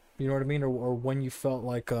mean. You know what I mean, or when you felt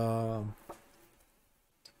like I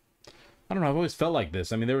don't know. I've always felt like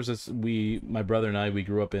this. I mean, there was this. My brother and I, we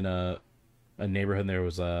grew up in a neighborhood. And there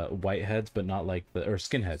was whiteheads, but not like or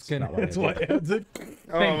skinheads. Skinheads, whiteheads.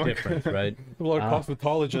 Same difference, right? A lot of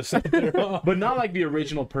cosmetologists out there, but not like the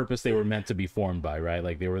original purpose they were meant to be formed by, right?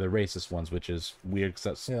 Like they were the racist ones, which is weird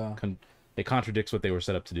because it contradicts what they were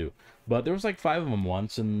set up to do. But there was like 5 of them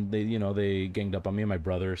once, and they ganged up on me and my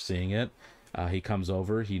brother. Seeing it, he comes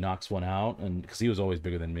over, he knocks one out, and because he was always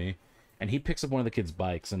bigger than me. And he picks up one of the kids'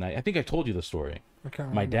 bikes, and I think I told you the story.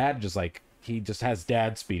 My dad he just has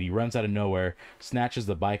dad speed. He runs out of nowhere, snatches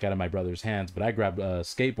the bike out of my brother's hands, but I grabbed a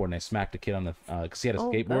skateboard and I smacked a kid on the, because he had a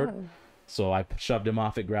skateboard. God. So I shoved him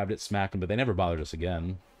off it, grabbed it, smacked him, but they never bothered us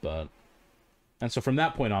again. And so from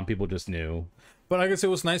that point on, people just knew. But I guess it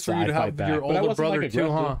was nice for you to have your older brother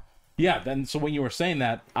too, huh? Yeah, then so when you were saying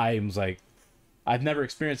that, I was like, I've never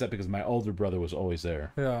experienced that because my older brother was always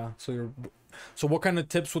there. Yeah, so what kind of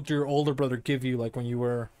tips would your older brother give you, like when you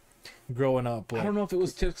were growing up? Like, I don't know if it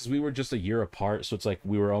was tips because we were just a year apart, so it's like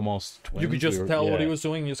we were almost twins. You could just tell what he was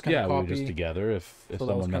doing. You just kind of copy. We were just together. If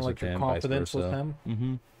someone messed with him, confidence vice versa. with him.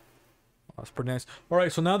 Mm-hmm. That's pretty nice. All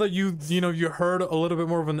right, so now that you heard a little bit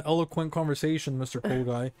more of an eloquent conversation, Mr. Cool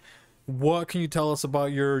Guy, what can you tell us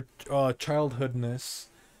about your childhoodness?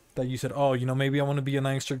 That you said, oh, maybe I want to be a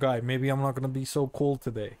nicer guy. Maybe I'm not going to be so cool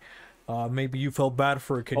today. Maybe you felt bad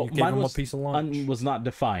for a kid. You gave him a piece of lunch. Was not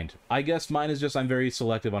defined. I guess mine is just I'm very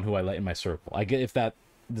selective on who I let in my circle. I get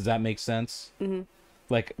does that make sense? Mm-hmm.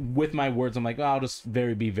 Like with my words, I'm like, oh, I'll just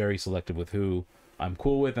be very selective with who I'm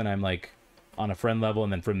cool with, and I'm like on a friend level,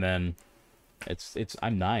 and then from then, it's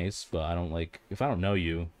I'm nice, but I don't like if I don't know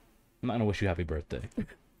you, I'm not gonna wish you happy birthday.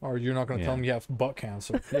 Or you're not gonna tell me you have butt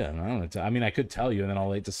cancer. Yeah, no, I mean I could tell you, and then I'll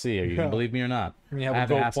wait to see. Are you gonna believe me or not? I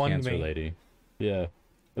have ass cancer, lady. Yeah.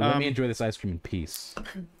 But let me enjoy this ice cream in peace.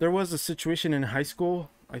 There was a situation in high school,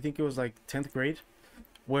 I think it was like 10th grade,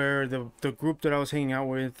 where the group that I was hanging out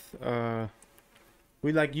with,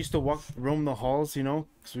 we like used to roam the halls, because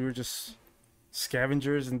we were just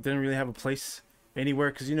scavengers and didn't really have a place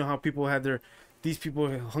anywhere. Because you know how people had these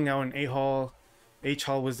people hung out in A hall, H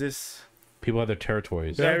hall was this. People had their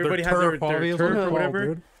territories. Yeah, everybody had their turf or whatever.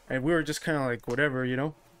 Dude. And we were just kind of like whatever,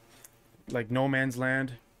 like no man's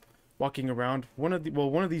land. Walking around, one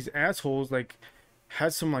of these assholes like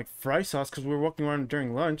had some like fry sauce because we were walking around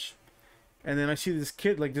during lunch, and then I see this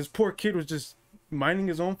kid, like this poor kid was just minding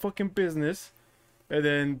his own fucking business, and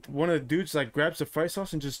then one of the dudes like grabs the fry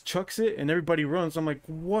sauce and just chucks it, and everybody runs. I'm like,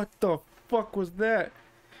 what the fuck was that?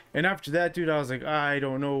 And after that, dude, I was like, I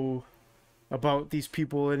don't know about these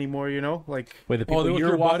people anymore, like wait, the people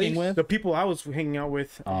you're walking with, the people I was hanging out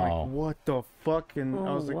with. I'm like, what the fuck? And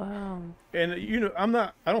I was like, wow. And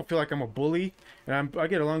I don't feel like I'm a bully, and I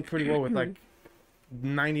get along pretty well with like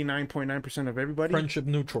 99.9% of everybody. Friendship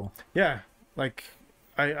neutral. Yeah, like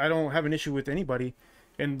I don't have an issue with anybody,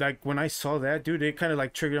 and like when I saw that, dude, it kind of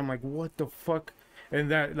like triggered. I'm like, what the fuck? And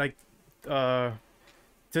that like to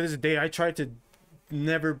this day, I try to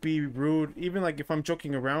never be rude. Even like if I'm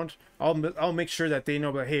joking around, I'll make sure that they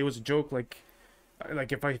know that, hey, it was a joke. Like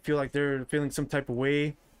if I feel like they're feeling some type of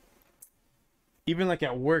way. Even like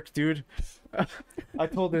at work, dude, I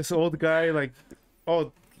told this old guy like,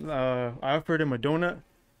 oh, I offered him a donut,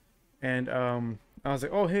 and I was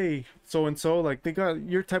like, oh, hey, so and so, like they got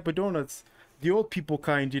your type of donuts, the old people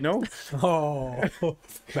kind, you know. Oh,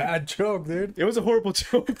 bad joke, dude. It was a horrible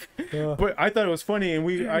joke, Yeah. but I thought it was funny,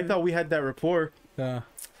 and I thought we had that rapport. Yeah.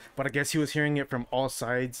 But I guess he was hearing it from all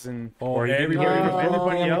sides, and Or he didn't everybody hear it from from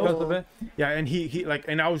everybody because else. of it. Yeah, and he like,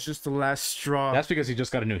 and I was just the last straw. That's because he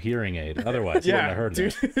just got a new hearing aid. Otherwise, he wouldn't have heard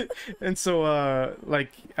dude. it. And so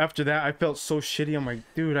like after that, I felt so shitty. I'm like,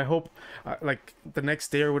 dude, I hope like the next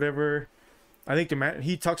day or whatever, I think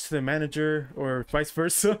he talks to the manager or vice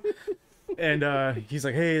versa, and he's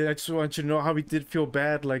like, hey, I just want you to know how he did feel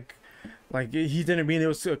bad. Like he didn't mean it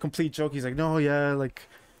was a complete joke. He's like, no, yeah, like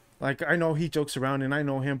I know he jokes around and I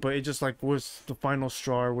know him, but it just like was the final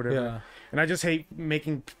straw or whatever. Yeah. And I just hate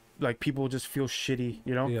making like people just feel shitty,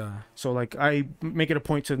 you know. Yeah. So like I make it a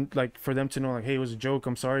point to like for them to know like, hey, it was a joke.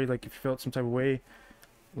 I'm sorry. Like if you felt some type of way,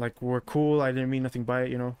 like we're cool. I didn't mean nothing by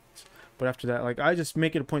it, you know. But after that, like I just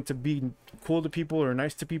make it a point to be cool to people or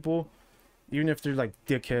nice to people, even if they're like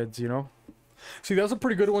dickheads, you know. See, that's a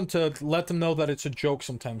pretty good one to let them know that it's a joke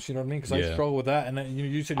sometimes. You know what I mean? Because I Yeah. struggle with that, and then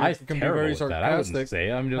you said I you can be terrible very with that. I sarcastic. wouldn't say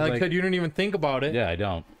it. I'm just Like I like, said, you didn't even think about it. yeah, I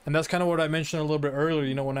don't. And that's kind of what I mentioned a little bit earlier.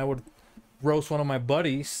 You know, when I would roast one of my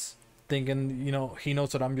buddies, thinking, you know, he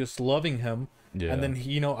knows that I'm just loving him, Yeah. and then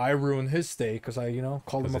he, you know, I ruined his day because I, you know,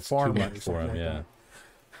 called him a it's too farmer. much or for something him. like Yeah. that.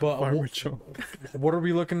 But Farmer joke. what are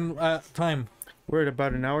we looking at time? We're at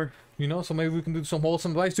about an hour. You know, so maybe we can do some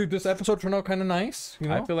wholesome advice. Dude, this episode turned out kind of nice. You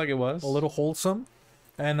know, I feel like it was a little wholesome.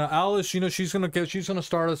 And Alice, you know, she's gonna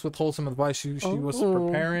start us with wholesome advice. She was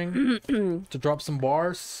preparing to drop some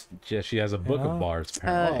bars. Yeah, she has a book Yeah. of bars.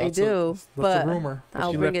 Apparently. I do, That's but a rumor.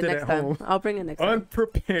 I'll She bring left it it next at time. home. I'll bring it next time.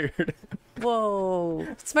 Unprepared. Whoa,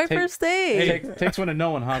 it's my Take- first day. Takes one to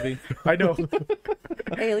know one, Javi. I know,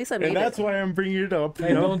 Hey, at least I made and that's it. why I'm bringing it up. You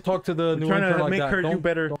Hey, know, don't talk to the new trying to intern like make that. her do Don't-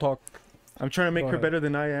 better. Don't talk. I'm trying to make Go her ahead. better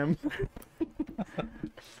than I am.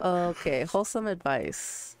 Okay, wholesome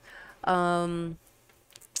advice. Oh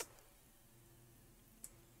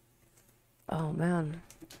man,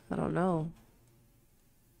 I don't know.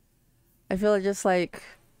 I feel like just like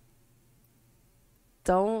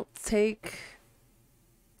don't take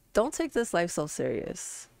this life so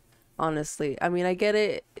serious. Honestly, I mean, I get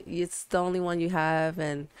it. It's the only one you have,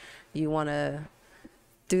 and you want to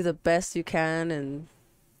do the best you can, and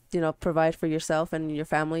you know, provide for yourself and your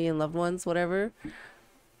family and loved ones, whatever.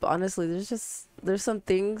 But honestly, there's some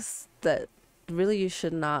things that really you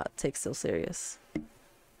should not take so serious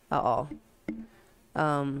at all.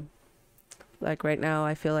 Like right now,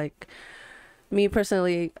 I feel like me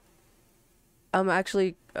personally, I'm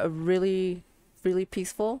actually really, really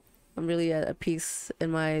peaceful. I'm really at peace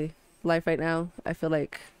in my life right now. I feel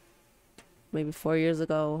like maybe 4 years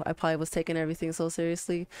ago, I probably was taking everything so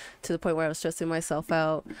seriously to the point where I was stressing myself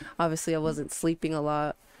out. Obviously, I wasn't sleeping a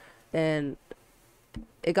lot, and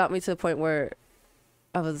it got me to the point where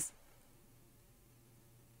I was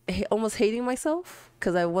almost hating myself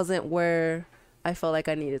because I wasn't where I felt like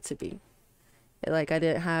I needed to be. Like I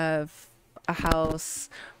didn't have a house,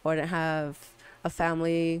 or I didn't have a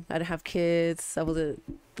family. I didn't have kids. I wasn't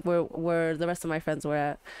where the rest of my friends were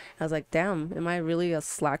at. I was like, damn, am I really a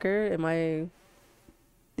slacker? Am I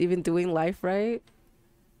even doing life right?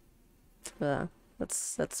 Yeah,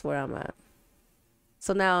 that's where I'm at.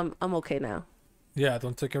 So now I'm okay now. Yeah,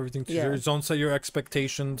 don't take everything too Yeah. serious. Don't set your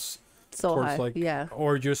expectations So towards high, like yeah.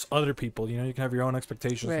 or just other people. You know, you can have your own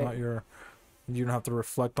expectations, Right. not your. You don't have to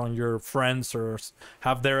reflect on your friends or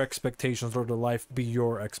have their expectations, or the life be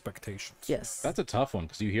your expectations. Yes. That's a tough one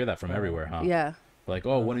because you hear that from everywhere, huh? Yeah. Like,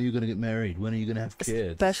 oh, when are you gonna get married? When are you gonna have kids?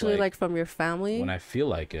 It's Especially like from your family. when I feel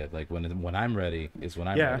like it. Like when I'm ready is when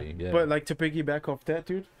I'm Yeah, ready. Yeah. but like to piggyback off that,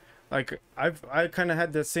 dude, like I kind of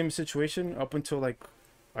had the same situation up until like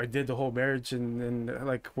I did the whole marriage and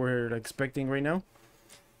like we're like, expecting right now,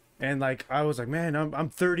 and like I was like, man, I'm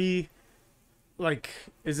 30. Like,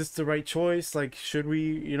 is this the right choice? Like, should we,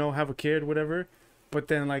 you know, have a kid, whatever? But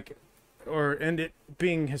then like, and it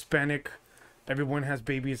being Hispanic, everyone has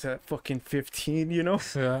babies at fucking 15, you know.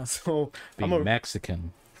 Yeah. So being I'm a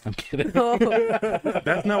Mexican. I'm kidding. Oh,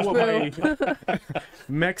 That's not what my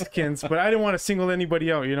Mexicans, but I didn't want to single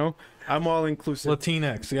anybody out, you know? I'm all inclusive.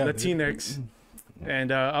 Latinx, yeah. dude. Latinx.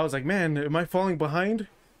 And I was like, man, am I falling behind?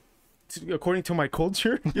 According to my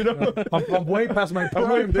culture, you know, I'm way past my I'm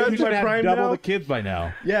way prime. past You should my have prime double now. the kids by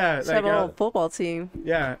now. Yeah, Should like, have a whole football team.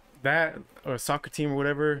 yeah, that or a soccer team or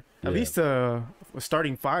whatever. At Yeah. least a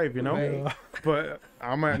starting 5, you know. Right. But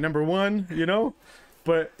I'm at number 1, you know.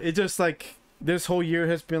 But it just like this whole year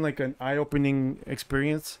has been like an eye-opening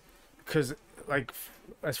experience, because like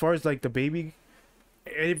as far as like the baby,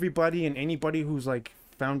 everybody and anybody who's like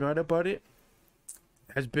found out about it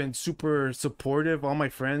has been super supportive. All my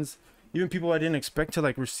friends, even people I didn't expect to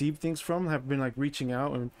like receive things from, have been like reaching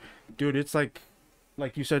out. And dude, it's like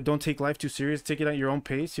you said, don't take life too serious. Take it at your own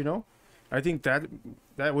pace, you know. I think that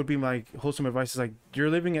would be my wholesome advice, is like, you're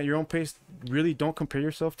living at your own pace. Really don't compare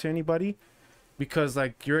yourself to anybody, because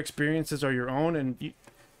like your experiences are your own. And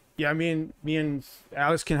yeah, me and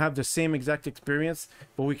Alex can have the same exact experience,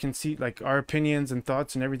 but we can see like our opinions and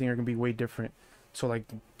thoughts and everything are gonna be way different. So like,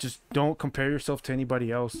 just don't compare yourself to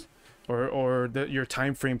anybody else, or your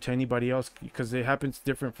time frame to anybody else, because it happens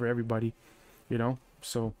different for everybody, you know.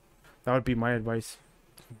 So that would be my advice.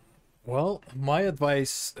 Well, my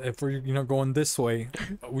advice, if we're going this way,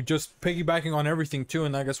 we just piggybacking on everything too,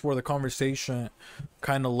 and I guess where the conversation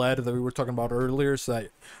kind of led that we were talking about earlier, is that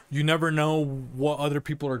you never know what other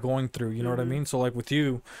people are going through. You know what I mean? So like with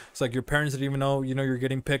you, it's like your parents didn't even know you're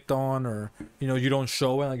getting picked on, or you don't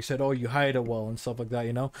show it. Like you said, oh, you hide it well and stuff like that.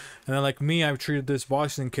 And then like me, I've treated this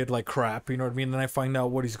Boston kid like crap. You know what I mean? And then I find out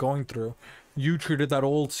what he's going through. You treated that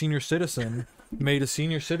old senior citizen. Made a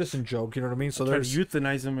senior citizen joke, you know what I mean? So Try to there's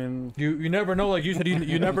euthanize him, and you never know, like you said,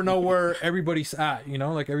 you never know where everybody's at,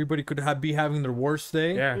 like everybody could be having their worst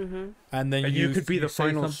day, yeah, and then and you could be the say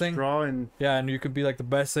final something. straw, and Yeah, and you could be like the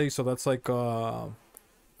best day. So that's like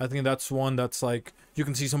I think that's one that's like you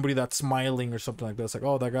can see somebody that's smiling or something like that. It's like,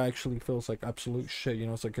 oh, that guy actually feels like absolute shit,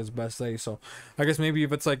 it's like his best day. So I guess maybe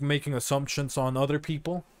if it's like making assumptions on other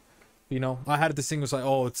people, I had this thing was like,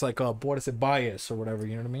 oh, it's like what is it, bias or whatever,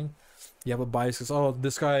 you know what I mean? You have a bias because, oh,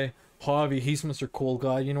 this guy Javi, he's Mr. Cool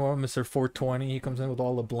Guy, you know what, Mr. 420, he comes in with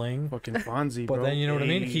all the bling, fucking Fonzie, but bro. then you know what I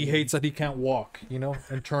mean, he Hey. hates that he can't walk,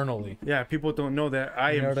 internally. Yeah, people don't know that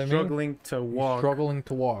I You know am what I mean? struggling to He's walk. struggling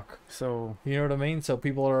to walk, So you know what I mean? So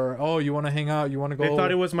people are, oh, you want to hang out, you want to go. they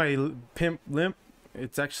thought it was my pimp limp.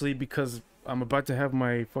 It's actually because I'm about to have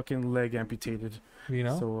my fucking leg amputated.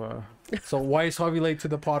 So why is Javi late to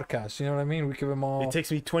the podcast? You know what I mean? We give him all It takes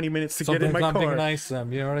me 20 minutes to get in something's my not being car. nice to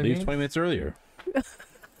them, you know what I Leave mean? 20 minutes earlier.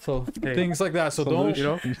 So Hey, things like that. So salute,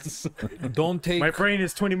 don't you know? don't take. My brain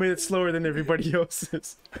is 20 minutes slower than everybody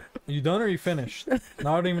else's. You done or you finished?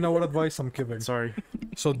 Now I don't even know what advice I'm giving. Sorry.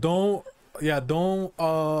 So don't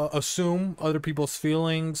assume other people's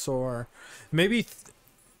feelings, or maybe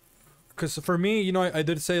because for me, I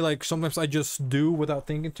did say like sometimes I just do without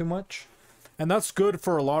thinking too much, and that's good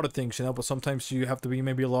for a lot of things, but sometimes you have to be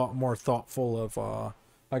maybe a lot more thoughtful of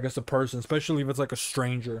I guess a person, especially if it's like a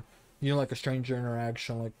stranger, like a stranger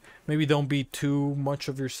interaction. Like maybe don't be too much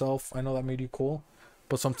of yourself. I know that made you cool,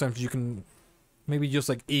 but sometimes you can maybe just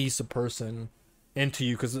like ease a person into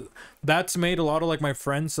you, because that's made a lot of like my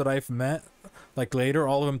friends that I've met like later,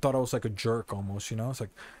 all of them thought I was like a jerk almost, it's like,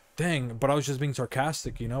 dang, but I was just being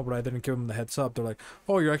sarcastic, but I didn't give them the heads up. They're like,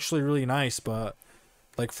 oh, you're actually really nice, but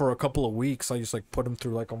like for a couple of weeks I just like put them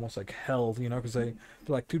through like almost like hell, because they're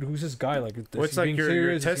like, dude, who's this guy, like, is Well, it's he like being you're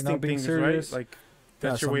serious? Is he testing not being things, serious? right? Like,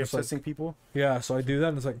 that's Yeah, your so way I'm of just like- testing people. Yeah, so I do that,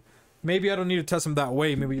 and it's like, maybe I don't need to test them that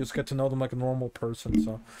way. Maybe just get to know them like a normal person.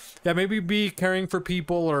 So yeah, maybe be caring for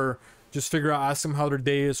people, or just figure out, ask them how their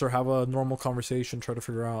day is, or have a normal conversation, try to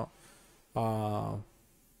figure out.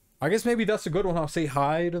 I guess maybe that's a good one. I'll say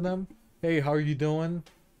hi to them. Hey, how are you doing?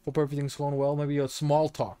 Hope everything's going well. Maybe a small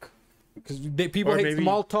talk, because people Or hate maybe-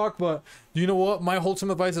 small talk. But you know what? My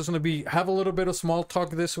wholesome advice is going to be, have a little bit of small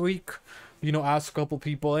talk this week. Ask a couple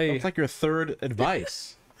people. Hey, It's like your third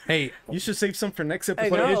advice. hey, You should save some for next I episode.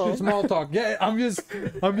 but it's know. just small talk. Yeah, I'm just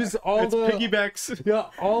all It's the piggybacks. yeah,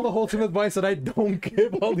 all the wholesome advice that I don't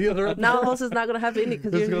give all the other. Now host is not gonna have any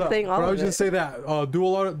because Just you're gonna- saying but all I of was it. just say that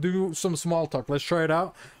do some small talk. Let's try it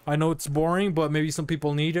out. I know it's boring, but maybe some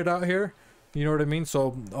people need it out here. You know what I mean?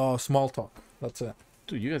 So small talk. That's it.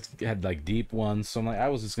 Dude, you guys had like deep ones, so I'm like, I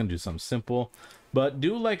was just gonna do something simple, but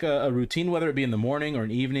do like a routine, whether it be in the morning or an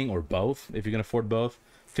evening or both, if you can afford both.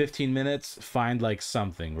 15 minutes, find like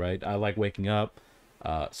something, right? I like waking up,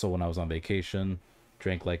 so when I was on vacation,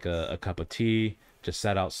 drank like a cup of tea, just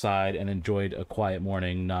sat outside and enjoyed a quiet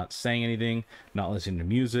morning, not saying anything, not listening to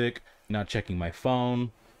music, not checking my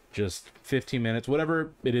phone, just 15 minutes,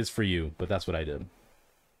 whatever it is for you, but that's what I did.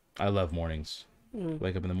 I love mornings.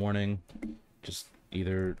 Wake up in the morning, just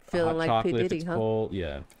either Feeling hot like P. chocolate if Diddy, it's huh? cold.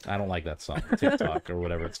 Yeah, I don't like that song, TikTok or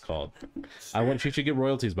whatever it's called. I want she should get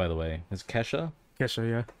royalties, by the way. Is Kesha? Kesha,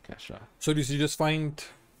 yeah. Kesha. So did you just find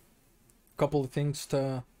a couple of things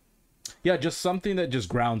to? Yeah, just something that just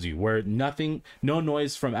grounds you, where nothing, no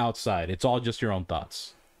noise from outside. It's all just your own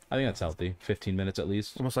thoughts. I think that's healthy. 15 minutes at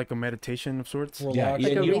least. Almost like a meditation of sorts. Yeah, Relax,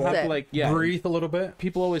 Like a and you don't have to reset. like breathe a little bit.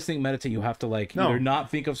 People always think meditate. You have to like No. either not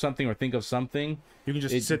think of something or think of something. You can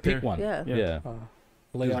just Pick sit there. one. Yeah. Yeah.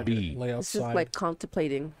 Lay Just out, be. lay It's outside. just like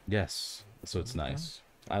contemplating. Yes. So it's nice.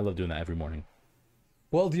 I love doing that every morning.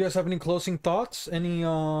 Well, do you guys have any closing thoughts? Any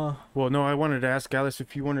Well, no, I wanted to ask Alice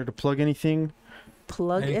if you wanted to plug anything.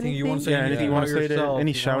 Plug anything anything. you want to say? Yeah, anything you about wanna say to- yourself,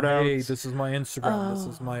 any you know? shout Hey, outs? this is my Instagram. This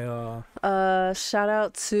is my Shout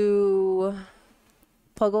out to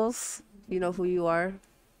Puggles. You know who you are.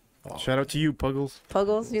 Shout out to you, Puggles.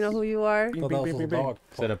 Puggles, you know who you are. Oh, that was a dog.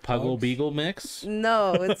 Is that a Puggle Beagle mix?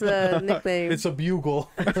 No, it's a nickname. It's a bugle.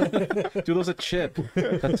 Dude, those a chip.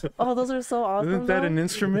 That's, Oh, those are so awesome. Isn't that though. an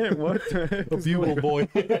instrument? What? A bugle boy.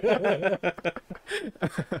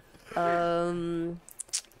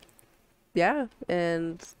 Yeah,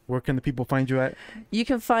 and Where can the people find you at? you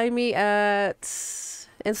can find me at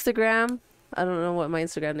Instagram. I don't know what my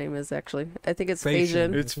Instagram name is actually. I think it's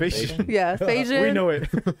Phazian. Phazian. It's Phazian. Yeah, Phazian. We know it.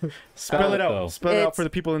 Spell it though. out. Spell it out It's- for the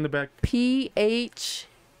people in the back. PHAZIAN.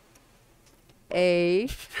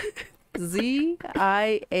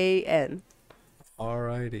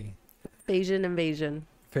 Alrighty. Phazian Invasion.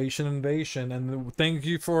 Patient invasion, and thank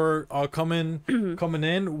you for coming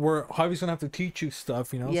in. We're Javi's gonna have to teach you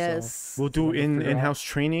stuff, you know. Yes. We'll do We'll have to figure out, in-house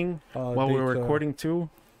training while date, we're recording too.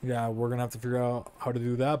 Yeah, we're gonna have to figure out how to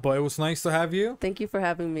do that. But it was nice to have you. Thank you for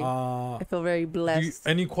having me. I feel very Do you, blessed.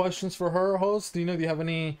 any questions for her, host? Do you have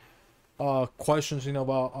any questions?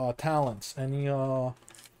 About talents? Any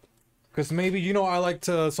because maybe I like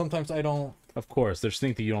to sometimes I don't. of course, there's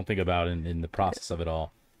things that you don't think about in the process of it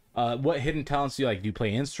all. What hidden talents do you like? Do you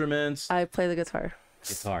play instruments? I play the guitar.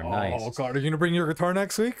 Guitar, nice. Oh God, are you gonna bring your guitar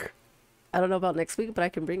next week? I don't know about next week, but I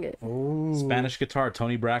can bring it. Oh, Spanish guitar,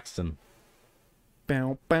 Tony Braxton.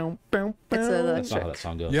 Bow, bow, bow, It's bow. a That's not how that electric.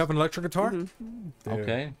 song goes. You have an electric guitar? Mhm. Dude,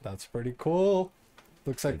 Okay. that's pretty cool.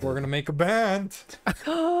 Looks like we're gonna make a band.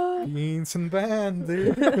 Beans and band,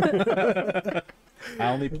 dude. I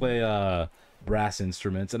only play brass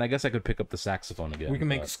instruments, and I guess I could pick up the saxophone again. We can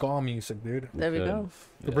make but- ska music, dude. There we Good. go.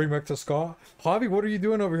 To bring back to ska. Javi, what are you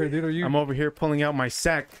doing over here, dude? Are you? I'm over here pulling out my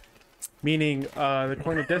sack, meaning the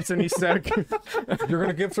Coin of Destiny sack. You're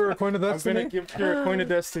gonna give her a coin of I'm destiny. gonna give her a Coin of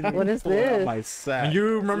Destiny. What is Pull out this? my sack. And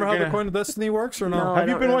you remember how You're the gonna- coin of destiny works or no? No. Have I you don't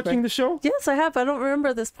been remember. watching the show? Yes, I have. I don't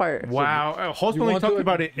remember this part. Wow, Host You only want talked to-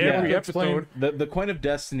 about it Yeah, every explain. episode. The Coin of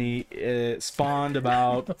Destiny spawned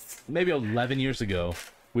about maybe 11 years ago.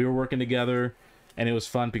 We were working together, and it was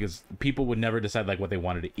fun because people would never decide like what they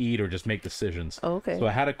wanted to eat or just make decisions. Oh, okay. So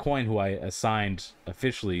I had a coin who I assigned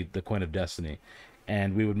officially the Coin of Destiny,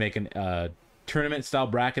 and we would make an tournament style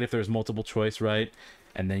bracket if there was multiple choice, right?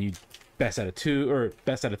 And then you best out of 2 or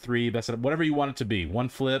best out of 3, best out of whatever you want it to be, one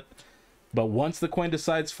flip. But once the coin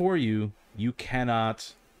decides for you, you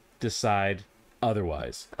cannot decide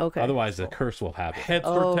otherwise. Okay. Otherwise, the curse will happen. Heads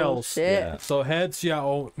Oh, or tails. shit. Yeah. So heads, yeah.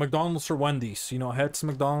 Oh, McDonald's or Wendy's. Heads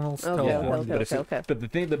McDonald's, Okay, tails okay, Wendy's. But, if it- okay. but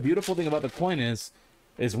the beautiful thing about the coin is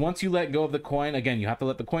once you let go of the coin, again, you have to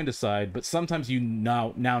let the coin decide. But sometimes you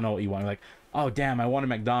now know what you want. You're like, oh damn, I want a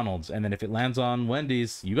McDonald's, and then if it lands on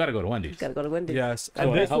Wendy's, you got to go to Wendy's. Gotta go to Wendy's. Yes, So and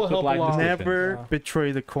it this will helps with help a life lot. decisions. Never Yeah.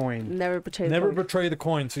 betray the coin. Never betray the Never coin. betray the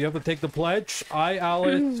coin. So you have to take the pledge. I,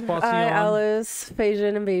 Alice, I, Phazian, Alice,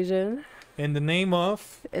 Phazian Invasion, in the name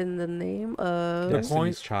of, in the name of The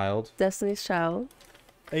Destiny's Child. Destiny's Child,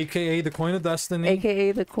 aka the coin of destiny.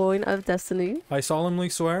 aka the Coin of Destiny, I solemnly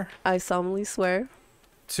swear I solemnly swear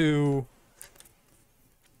to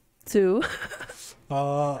to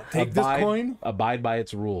take this coin Abide by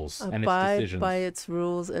its rules and its abide decisions. by its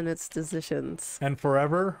rules and its decisions, and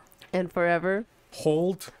forever and forever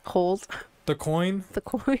hold hold the coin the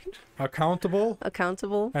coin accountable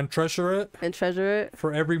accountable and treasure it and treasure it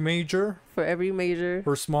for every major for every major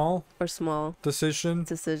or small or small decision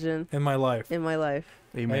decision in my life. in my life.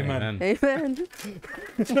 Amen. Amen. Amen.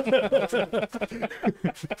 Amen.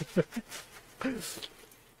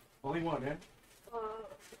 Only one, man.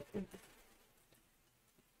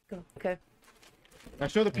 Go. Okay, Now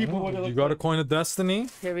show the people what it You looks got a like. coin of destiny.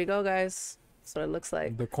 here we go, guys. That's what it looks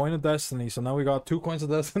like. The coin of destiny. So now we got 2 coins of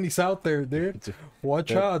destinies out there, dude.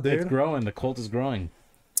 Watch out, It's dude. growing. The cult is growing.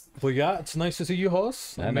 But yeah, it's nice to see you,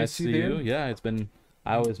 host. I Yeah, nice miss to see you. dude. Yeah, it's been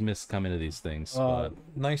I always miss coming to these things. But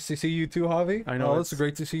Nice to see you too, Javi. I know, It's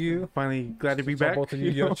great to see you. Finally, glad to be Saw back. both of you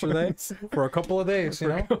yesterday for a couple of days, you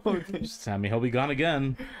know. I mean, he'll be gone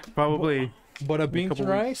again. Probably. But a beans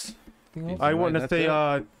couple and weeks. rice. You know? I want to That's say,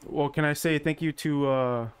 it. well, can I say thank you to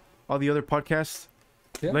all the other podcasts,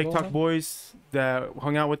 Yeah, Lake go Talk ahead. Boys that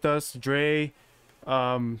hung out with us, Dre,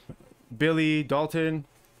 Billy, Dalton,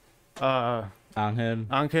 Angel.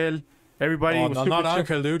 Angel, everybody. Oh, was no, super not chill.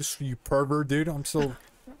 Uncle, dude. You pervert, dude. I'm still.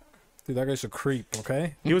 Dude, that guy's a creep.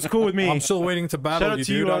 Okay. He was cool with me. I'm still waiting to Shout battle out you,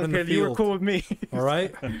 to dude, you, out in the Angel. You were field. cool with me. All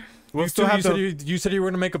right. We'll you, still two, have you, said the. you said you were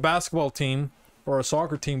gonna make a basketball team or a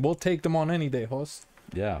soccer team. We'll take them on any day, host.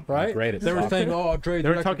 Yeah. Right? Great. At They were soccer. saying, "Oh, Dre." They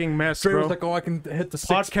were talking mess, Dre bro. was like, "Oh, I can hit the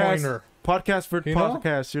Podcast. 6-pointer." Podcast for You know?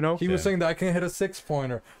 podcast, you know? He was Yeah. saying that I can hit a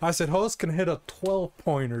 6-pointer. I said, "Host can hit a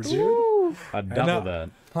 12-pointer, dude." Woo. I'd now- double that.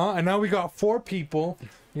 Huh? And now we got 4 people.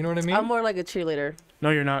 You know what I mean? I'm more like a cheerleader. No,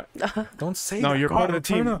 you're not. Don't say No, that. you're God, part of the I'm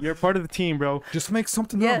trying team. to- You're part of the team, bro. Just make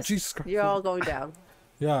something up. Yes, Jesus Christ. you're all going down.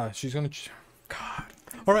 Yeah, she's gonna. God.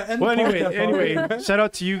 All right. End Well, the anyway, podcast, anyway, shout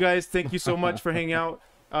out to you guys. Thank you so much for hanging out.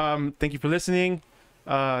 Thank you for listening.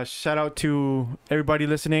 Shout out to everybody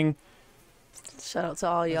listening. Shout out to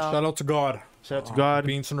all y'all. Shout out to God. Shout out to God.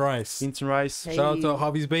 Beans and rice. Beans and rice. Hey. Shout out to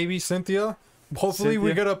Javi's baby, Cynthia. Hopefully, we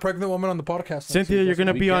Cynthia. get a pregnant woman on the podcast. next Cynthia, week. you're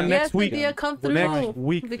gonna be on weekend. next Yes, week. Cynthia, come through. Next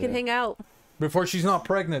week. We can Yeah. hang out. Before she's not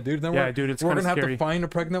pregnant, dude. Then Yeah, we're, dude, it's we're kinda gonna have scary. to find a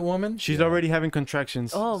pregnant woman. She's Yeah. already having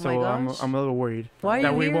contractions. Oh my so gosh. I'm a little worried Why are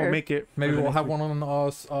that you we here? won't make it. Maybe for the we'll next have week. one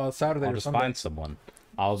on Saturday I'll or just Sunday. find someone.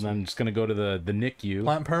 I'm just gonna go to the NICU.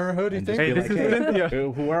 Planned Parenthood, you And just think? Hey, be this like, is hey, Cynthia.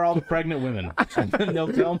 who are all the pregnant women? And then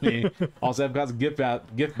they'll tell me. Also, I've got gift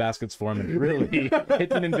baskets for them. And really,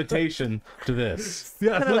 it's an invitation to this.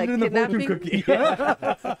 Yeah, Kinda put like it in the fortune kidnapping.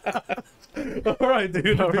 cookie. All right,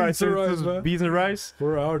 dude. All right, Beans so and rice, this is man. Beans and rice.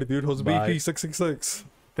 We're out, dude. Host Bye. BP 666.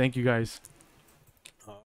 Thank you guys.